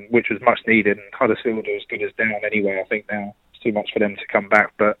 which was much needed. And Huddersfield are as good as down anyway, I think now. It's too much for them to come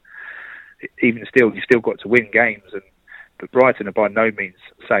back. But even still, you've still got to win games. But Brighton are by no means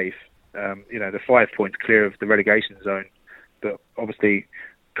safe. They're 5 points clear of the relegation zone. But obviously,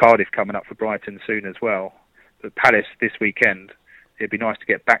 Cardiff coming up for Brighton soon as well. But Palace this weekend, it'd be nice to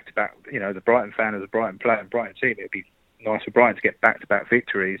get back-to-back. The Brighton fan as a Brighton player and Brighton team, it'd be nice for Brighton to get back-to-back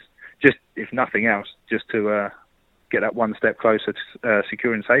victories, just if nothing else, just to get that one step closer to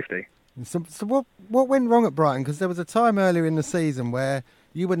securing safety. So what went wrong at Brighton? Because there was a time earlier in the season where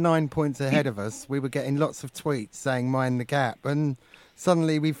you were 9 points ahead of us. We were getting lots of tweets saying mind the gap, and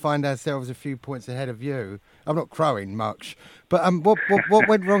suddenly we find ourselves a few points ahead of you. I'm not crowing much, but what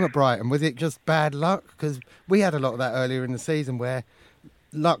went wrong at Brighton? Was it just bad luck? Because we had a lot of that earlier in the season where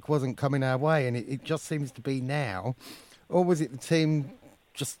luck wasn't coming our way, and it just seems to be now. Or was it the team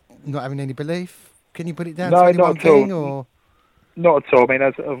just not having any belief? Can you put it down to any one thing? Or? Not at all. I mean,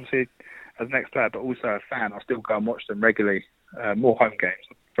 as an ex-player, but also a fan, I still go and watch them regularly. More home games.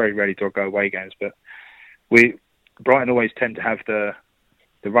 Very rarely do I go away games. But Brighton always tend to have the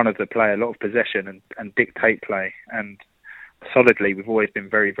run of the play, a lot of possession and dictate play. And solidly, we've always been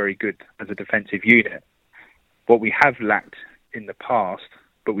very, very good as a defensive unit. What we have lacked in the past,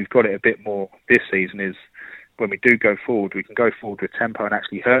 but we've got it a bit more this season, is when we do go forward, we can go forward with tempo and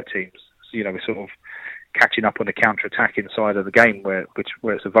actually hurt teams. So, we're sort of catching up on the counter-attacking side of the game where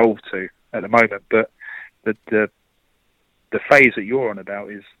it's evolved to at the moment. But the phase that you're on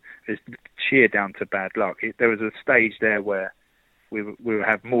about is sheer down to bad luck. There was a stage there where we would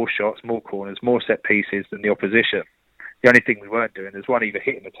have more shots, more corners, more set pieces than the opposition. The only thing we weren't doing is one either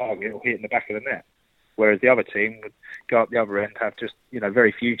hitting the target or hitting the back of the net, whereas the other team would go up the other end, have just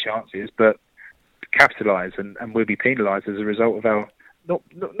very few chances, but capitalise, and we'll be penalised as a result of our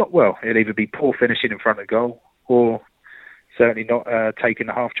not well. It'll either be poor finishing in front of goal or certainly not taking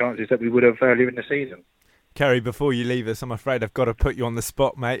the half chances that we would have earlier in the season. Kerry, before you leave us, I'm afraid I've got to put you on the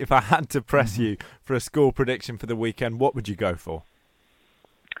spot, mate. If I had to press you for a score prediction for the weekend, what would you go for?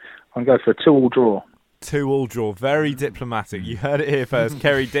 I'll go for a 2-2 draw. 2-2 draw. Very diplomatic. You heard it here first.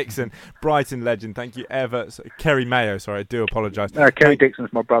 Kerry Dixon, Brighton legend. Thank you ever. Kerry Mayo, sorry, I do apologise. No, Kerry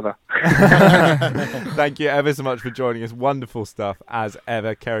Dixon's my brother. Thank you ever so much for joining us. Wonderful stuff as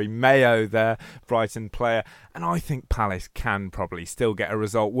ever. Kerry Mayo there, Brighton player. And I think Palace can probably still get a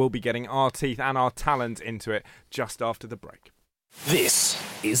result. We'll be getting our teeth and our talent into it just after the break. This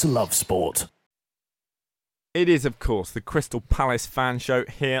is Love Sport. It is, of course, the Crystal Palace fan show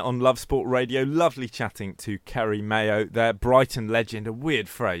here on Love Sport Radio. Lovely chatting to Kerry Mayo there, Brighton legend, a weird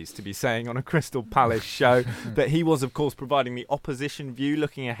phrase to be saying on a Crystal Palace show. But he was, of course, providing the opposition view,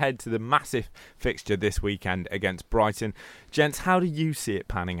 looking ahead to the massive fixture this weekend against Brighton. Gents, how do you see it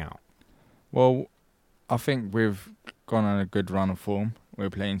panning out? Well, I think we've gone on a good run of form. We're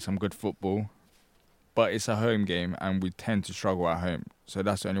playing some good football. But it's a home game and we tend to struggle at home. So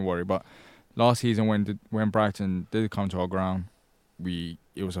that's the only worry. But last season, when Brighton did come to our ground,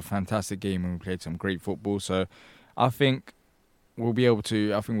 it was a fantastic game and we played some great football. So, I think we'll be able to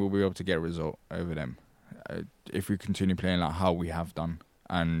get a result over them if we continue playing like how we have done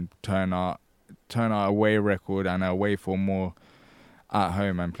and turn our away record and our away form more at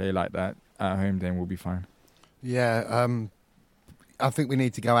home and play like that at home. Then we'll be fine. Yeah, I think we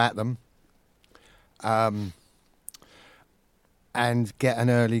need to go at them and get an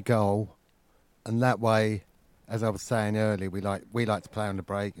early goal. And that way, as I was saying earlier, we like to play on the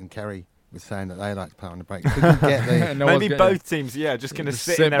break, and Kerry was saying that they like to play on the break. If we can get the maybe both teams, just going to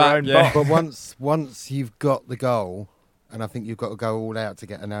sit in their back, own box. But once you've got the goal, and I think you've got to go all out to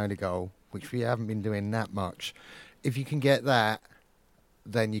get an early goal, which we haven't been doing that much. If you can get that,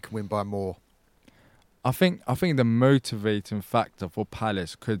 then you can win by more. I think the motivating factor for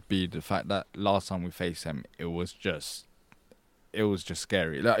Palace could be the fact that last time we faced them, it was just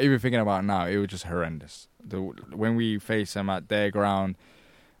scary. Like, even thinking about it now, it was just horrendous. When we faced them at their ground,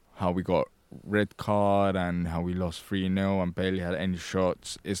 how we got red card and how we lost 3-0 and barely had any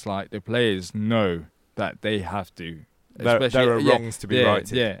shots. It's like the players know that they have to. There are wrongs to be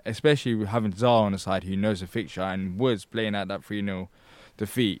righted. Yeah, especially having Zaha on the side who knows the fixture and was playing at that 3-0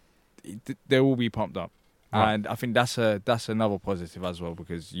 defeat. They will be pumped up. Right. And I think that's another positive as well,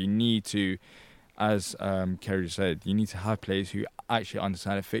 because you need to, as Kerry said, you need to have players who actually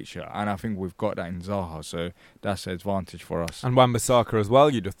understand the fixture, and I think we've got that in Zaha, so that's an advantage for us. And Wan-Bissaka as well,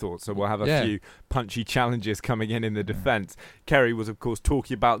 you'd have thought, so we'll have a few punchy challenges coming in the defence. Kerry was, of course,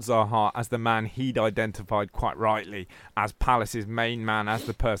 talking about Zaha as the man he'd identified quite rightly as Palace's main man, as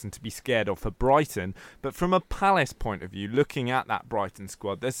the person to be scared of for Brighton. But from a Palace point of view, looking at that Brighton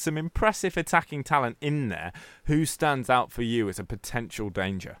squad, there's some impressive attacking talent in there. Who stands out for you as a potential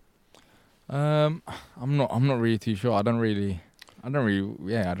danger? I'm not really too sure. I don't really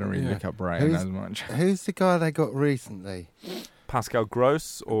look at Brighton as much. Who's the guy they got recently? Pascal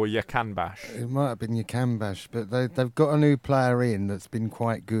Gross or Yakanbash? It might have been Yakanbash, but they've got a new player in that's been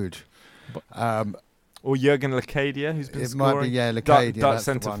quite good. Or Jurgen Lakadia, who's been scoring. It might be, Lakadia. Dutch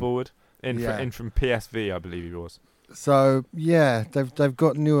centre forward in from PSV, I believe he was. So they've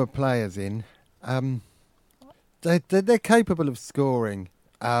got newer players in. They're capable of scoring.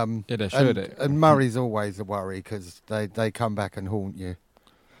 They should. And Murray's always a worry because they come back and haunt you.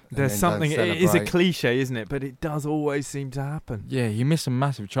 There's something, it is a cliche, isn't it? But it does always seem to happen. Yeah, he missed a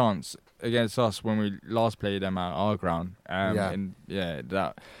massive chance against us when we last played them at our ground. Murray,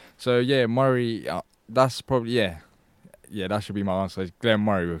 that's probably, that should be my answer. It's Glenn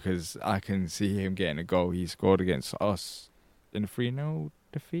Murray, because I can see him getting a goal. He scored against us in a 3-0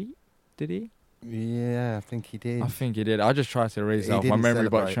 defeat, did he? Yeah, I think he did. I just tried to erase out my memory,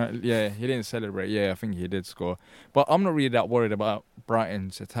 but he didn't celebrate. Yeah, I think he did score. But I'm not really that worried about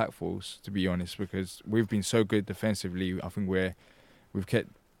Brighton's attack force, to be honest, because we've been so good defensively. I think we've kept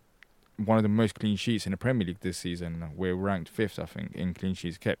one of the most clean sheets in the Premier League this season. We're ranked 5th, I think, in clean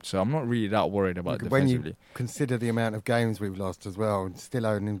sheets kept. So I'm not really that worried about defensively. When you consider the amount of games we've lost as well, and still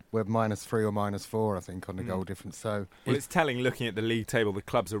only we're -3 or -4, I think, on the goal difference. So it's telling, looking at the league table, the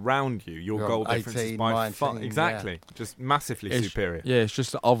clubs around you, your goal difference is by 19, exactly, just massively superior. Yeah, it's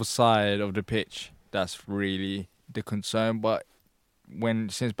just the other side of the pitch that's really the concern. But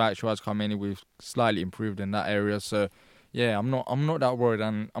since Batshuayi's come in, we've slightly improved in that area. So yeah, I'm not that worried,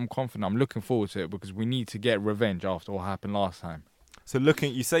 and I'm confident. I'm looking forward to it because we need to get revenge after what happened last time. So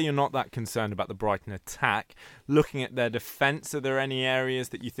you say you're not that concerned about the Brighton attack. Looking at their defence, are there any areas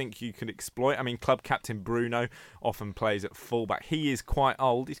that you think you could exploit? I mean, club captain Bruno often plays at fullback. He is quite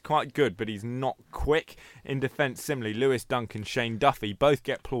old, he's quite good, but he's not quick. In defence, similarly, Lewis Dunk and Shane Duffy both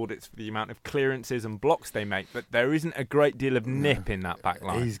get plaudits for the amount of clearances and blocks they make, but there isn't a great deal of nip in that back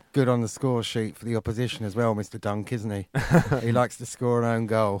line. He's good on the score sheet for the opposition as well, Mr. Dunk, isn't he? He likes to score an own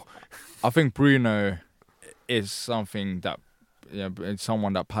goal. I think Bruno is something that it's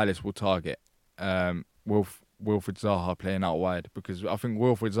someone that Palace will target. Wilfried Zaha playing out wide, because I think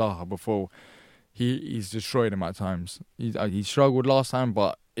Wilfried Zaha before he's destroyed him at times. He struggled last time,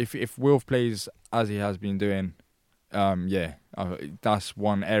 but if Wilf plays as he has been doing, that's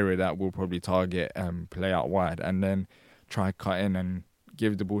one area that we'll probably target, play out wide, and then try cut in and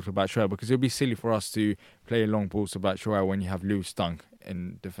give the ball to Batshuayi, because it'll be silly for us to play long balls to Batshuayi when you have Lewis Dunk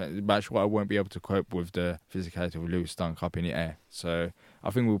in defence. Batshuayi won't be able to cope with the physicality of Lewis Dunk up in the air. So I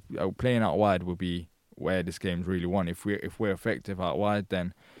think playing out wide will be where this game's really won. If we're effective out wide,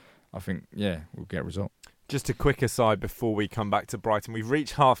 then I think we'll get a result. Just a quick aside before we come back to Brighton. We've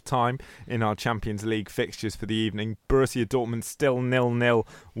reached half-time in our Champions League fixtures for the evening. Borussia Dortmund still 0-0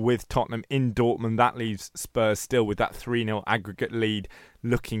 with Tottenham in Dortmund. That leaves Spurs still with that 3-0 aggregate lead,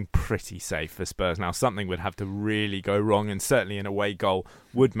 looking pretty safe for Spurs. Now, something would have to really go wrong, and certainly an away goal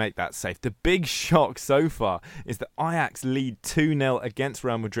would make that safe. The big shock so far is that Ajax lead 2-0 against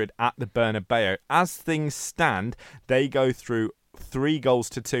Real Madrid at the Bernabeu. As things stand, they go through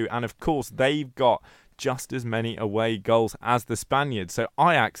 3-2, and of course they've got just as many away goals as the Spaniards. So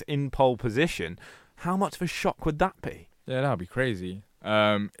Ajax in pole position. How much of a shock would that be? Yeah, that would be crazy.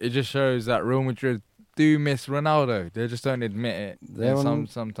 It just shows that Real Madrid do miss Ronaldo. They just don't admit it.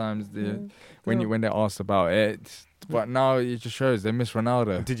 Sometimes when they're asked about it. But now it just shows they miss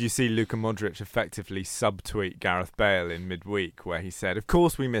Ronaldo. Did you see Luka Modric effectively subtweet Gareth Bale in midweek, where he said, of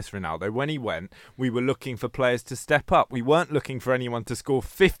course we miss Ronaldo. When he went, we were looking for players to step up. We weren't looking for anyone to score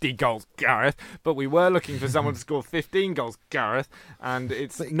 50 goals, Gareth, but we were looking for someone to score 15 goals, Gareth. And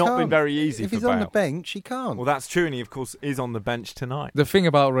it's not been very easy for Bale. If he's on the bench, he can't. Well, that's true, and he, of course, is on the bench tonight. The thing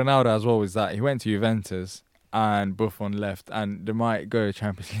about Ronaldo as well is that he went to Juventus and Buffon left, and they might go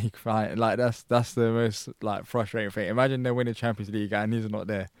Champions League fight. Like that's the most frustrating thing. Imagine they win the Champions League and he's not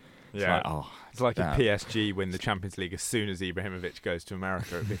there. It's like a PSG win the Champions League as soon as Ibrahimovic goes to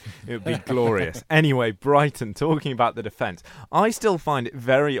America. It would be glorious. Anyway, Brighton, talking about the defence, I still find it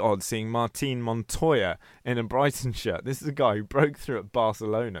very odd seeing Martin Montoya in a Brighton shirt. This is a guy who broke through at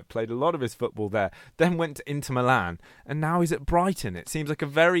Barcelona, played a lot of his football there, then went to Inter Milan, and now he's at Brighton. It seems like a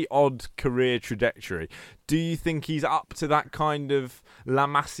very odd career trajectory. Do you think he's up to that kind of La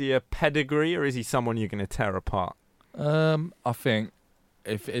Masia pedigree, or is he someone you're going to tear apart? I think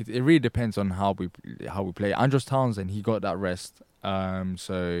if it really depends on how we play. Andros Townsend, he got that rest,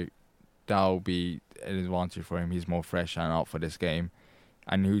 so that'll be an advantage for him. He's more fresh and out for this game,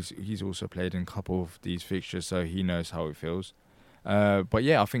 and he's also played in a couple of these fixtures, so he knows how it feels. But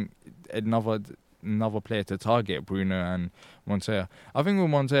yeah, I think another player to target, Bruno and Montoya. I think with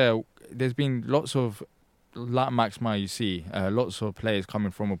Montoya, there's been lots of, like Max Meyer, you see lots of players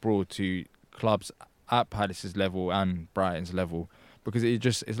coming from abroad to clubs at Palace's level and Brighton's level, because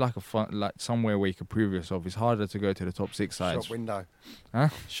it's like somewhere where you can prove yourself. It's harder to go to the top 6 sides. Shop window. Huh?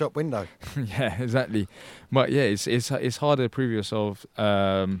 Shop window. Yeah, exactly. But yeah, it's harder to prove yourself,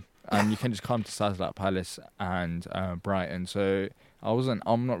 and you can just come to sides like Palace and Brighton. So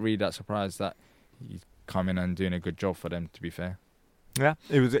I'm not really that surprised that he's coming and doing a good job for them, to be fair. Yeah,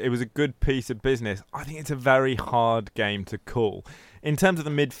 it was a good piece of business. I think it's a very hard game to call. In terms of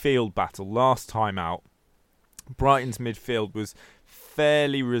the midfield battle, last time out, Brighton's midfield was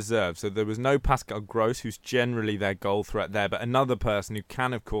fairly reserved. So there was no Pascal Gross, who's generally their goal threat there, but another person who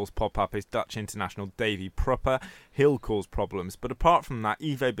can, of course, pop up is Dutch international Davy Prupper. He'll cause problems. But apart from that,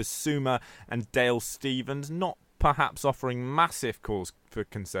 Ivo Bissouma and Dale Stephens, not perhaps offering massive cause for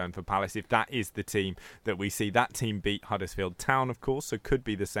concern for Palace if that is the team that we see. That team beat Huddersfield Town, of course, so could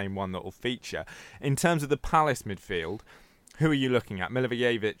be the same one that will feature. In terms of the Palace midfield, who are you looking at?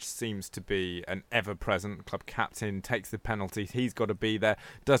 Milivojevic seems to be an ever-present club captain, takes the penalties, he's got to be there.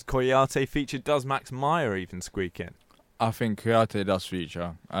 Does Kouyate feature? Does Max Meyer even squeak in? I think Kouyate does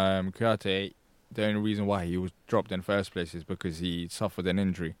feature. Kouyate, the only reason why he was dropped in the first place is because he suffered an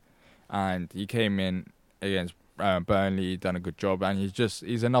injury, and he came in against Burnley, done a good job, and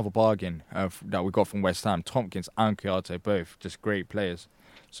he's another bargain that we got from West Ham. Tompkins and Kouyate, both just great players.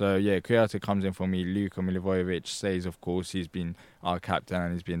 So yeah, Kouyate comes in for me. Luka Milivojevic stays, of course. He's been our captain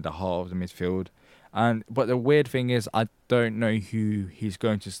and he's been the heart of the midfield. But the weird thing is, I don't know who he's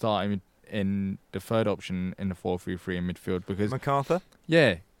going to start in the third option in the 4-3-3 in midfield, because MacArthur.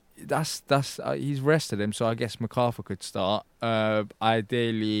 Yeah, that's he's rested him, so I guess MacArthur could start.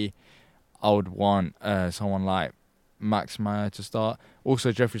 Ideally, I would want someone like Max Meyer to start.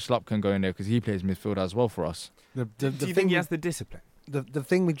 Also, Jeffrey Schlupp can go in there because he plays midfield as well for us. Do you think he has the discipline? The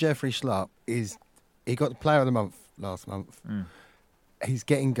thing with Jeffrey Schlupp is he got the Player of the Month last month. He's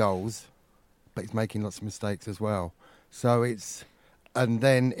getting goals, but he's making lots of mistakes as well. So and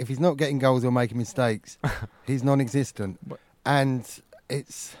then if he's not getting goals or making mistakes, he's non-existent. And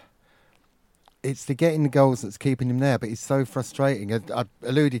it's the getting the goals that's keeping him there, but it's so frustrating. I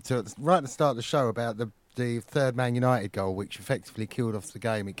alluded to it right at the start of the show about the third Man United goal, which effectively killed off the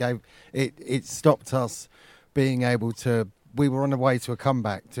game. It stopped us being able to. We were on the way to a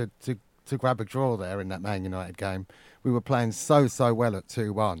comeback to grab a draw there in that Man United game. We were playing so well at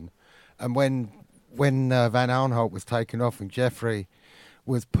 2-1, and when Van Aanholt was taken off and Jeffrey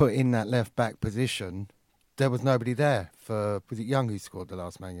was put in that left back position, there was nobody there for. Was it Young who scored the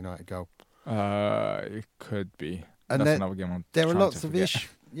last Man United goal? It could be. And that's another game. There are lots of issues.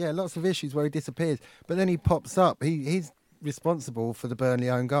 Yeah, lots of issues where he disappears, but then he pops up. He's responsible for the Burnley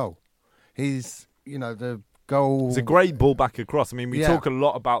own goal. He's the goal. It's a great ball back across. I mean, we talk a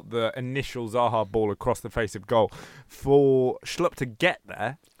lot about the initial Zaha ball across the face of goal. For Schlupp to get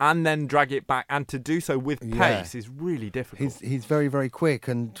there and then drag it back and to do so with pace is really difficult. He's very, very quick.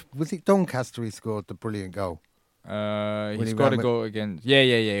 And was it Doncaster who scored the brilliant goal? He's got a goal against. Yeah.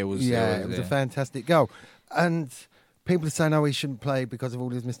 It was a fantastic goal. And people are saying, he shouldn't play because of all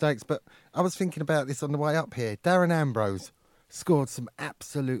his mistakes. But I was thinking about this on the way up here. Darren Ambrose scored some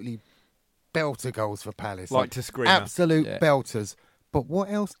absolutely belter goals for Palace. Like to scream. Absolute belters. But what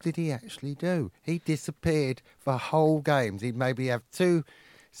else did he actually do? He disappeared for whole games. He'd maybe have 2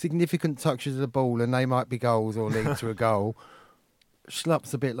 significant touches of the ball and they might be goals or lead to a goal.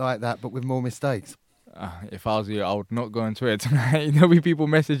 Schlupp's a bit like that, but with more mistakes. If I was you, I would not go into it tonight. There'll be people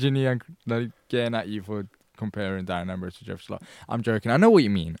messaging you and getting at you for comparing Darren Ambrose to Jeff Schlupp. I'm joking. I know what you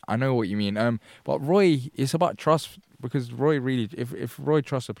mean. But Roy, it's about trust, because Roy really, if Roy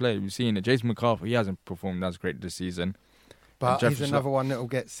trusts a player, we've seen it. Jason McCarthy, he hasn't performed as great this season. But he's another one that will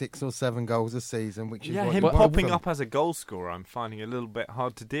get 6 or 7 goals a season, which is him popping up as a goal scorer. I'm finding a little bit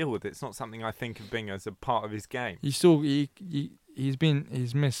hard to deal with. It's not something I think of being as a part of his game. He's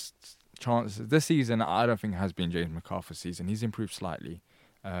missed chances this season. I don't think has been James McCarthy's season. He's improved slightly,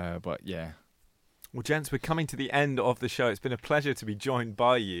 but yeah. Well, gents, we're coming to the end of the show. It's been a pleasure to be joined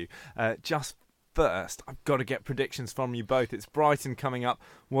by you. Just first, I've got to get predictions from you both. It's Brighton coming up.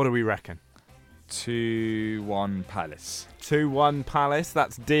 What do we reckon? 2-1 Palace. 2-1 Palace.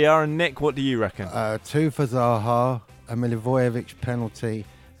 That's DR. And Nick, what do you reckon? 2 for Zaha, a Milivojevic penalty,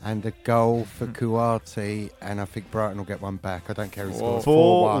 and a goal for Kouyaté, and I think Brighton will get one back. I don't care who scores.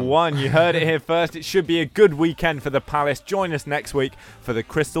 4-1. You heard it here first. It should be a good weekend for the Palace. Join us next week for the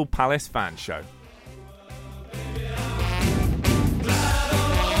Crystal Palace Fan Show.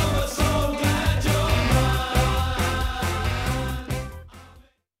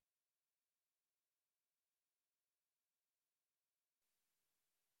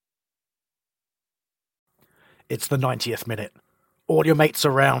 It's the 90th minute. All your mates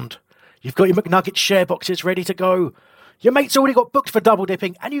around. You've got your McNugget share boxes ready to go. Your mate's already got booked for double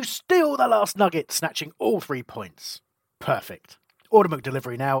dipping, and you steal the last nugget, snatching all 3 points. Perfect. Order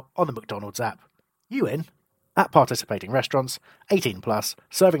McDelivery now on the McDonald's app. You in? At participating restaurants, 18 plus,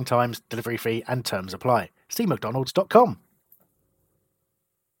 serving times, delivery fee and terms apply. See mcdonalds.com.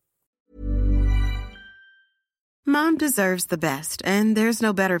 Mom deserves the best, and there's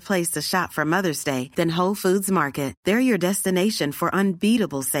no better place to shop for Mother's Day than Whole Foods Market. They're your destination for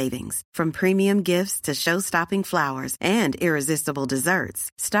unbeatable savings, from premium gifts to show-stopping flowers and irresistible desserts.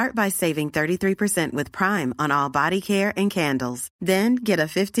 Start by saving 33% with Prime on all body care and candles. Then get a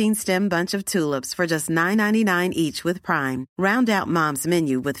 15-stem bunch of tulips for just $9.99 each with Prime. Round out Mom's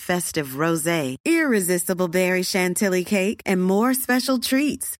menu with festive rosé, irresistible berry chantilly cake, and more special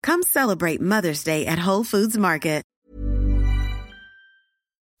treats. Come celebrate Mother's Day at Whole Foods Market.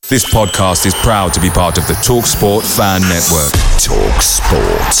 This podcast is proud to be part of the TalkSport Fan Network.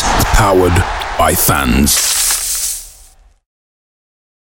 TalkSport. Powered by fans.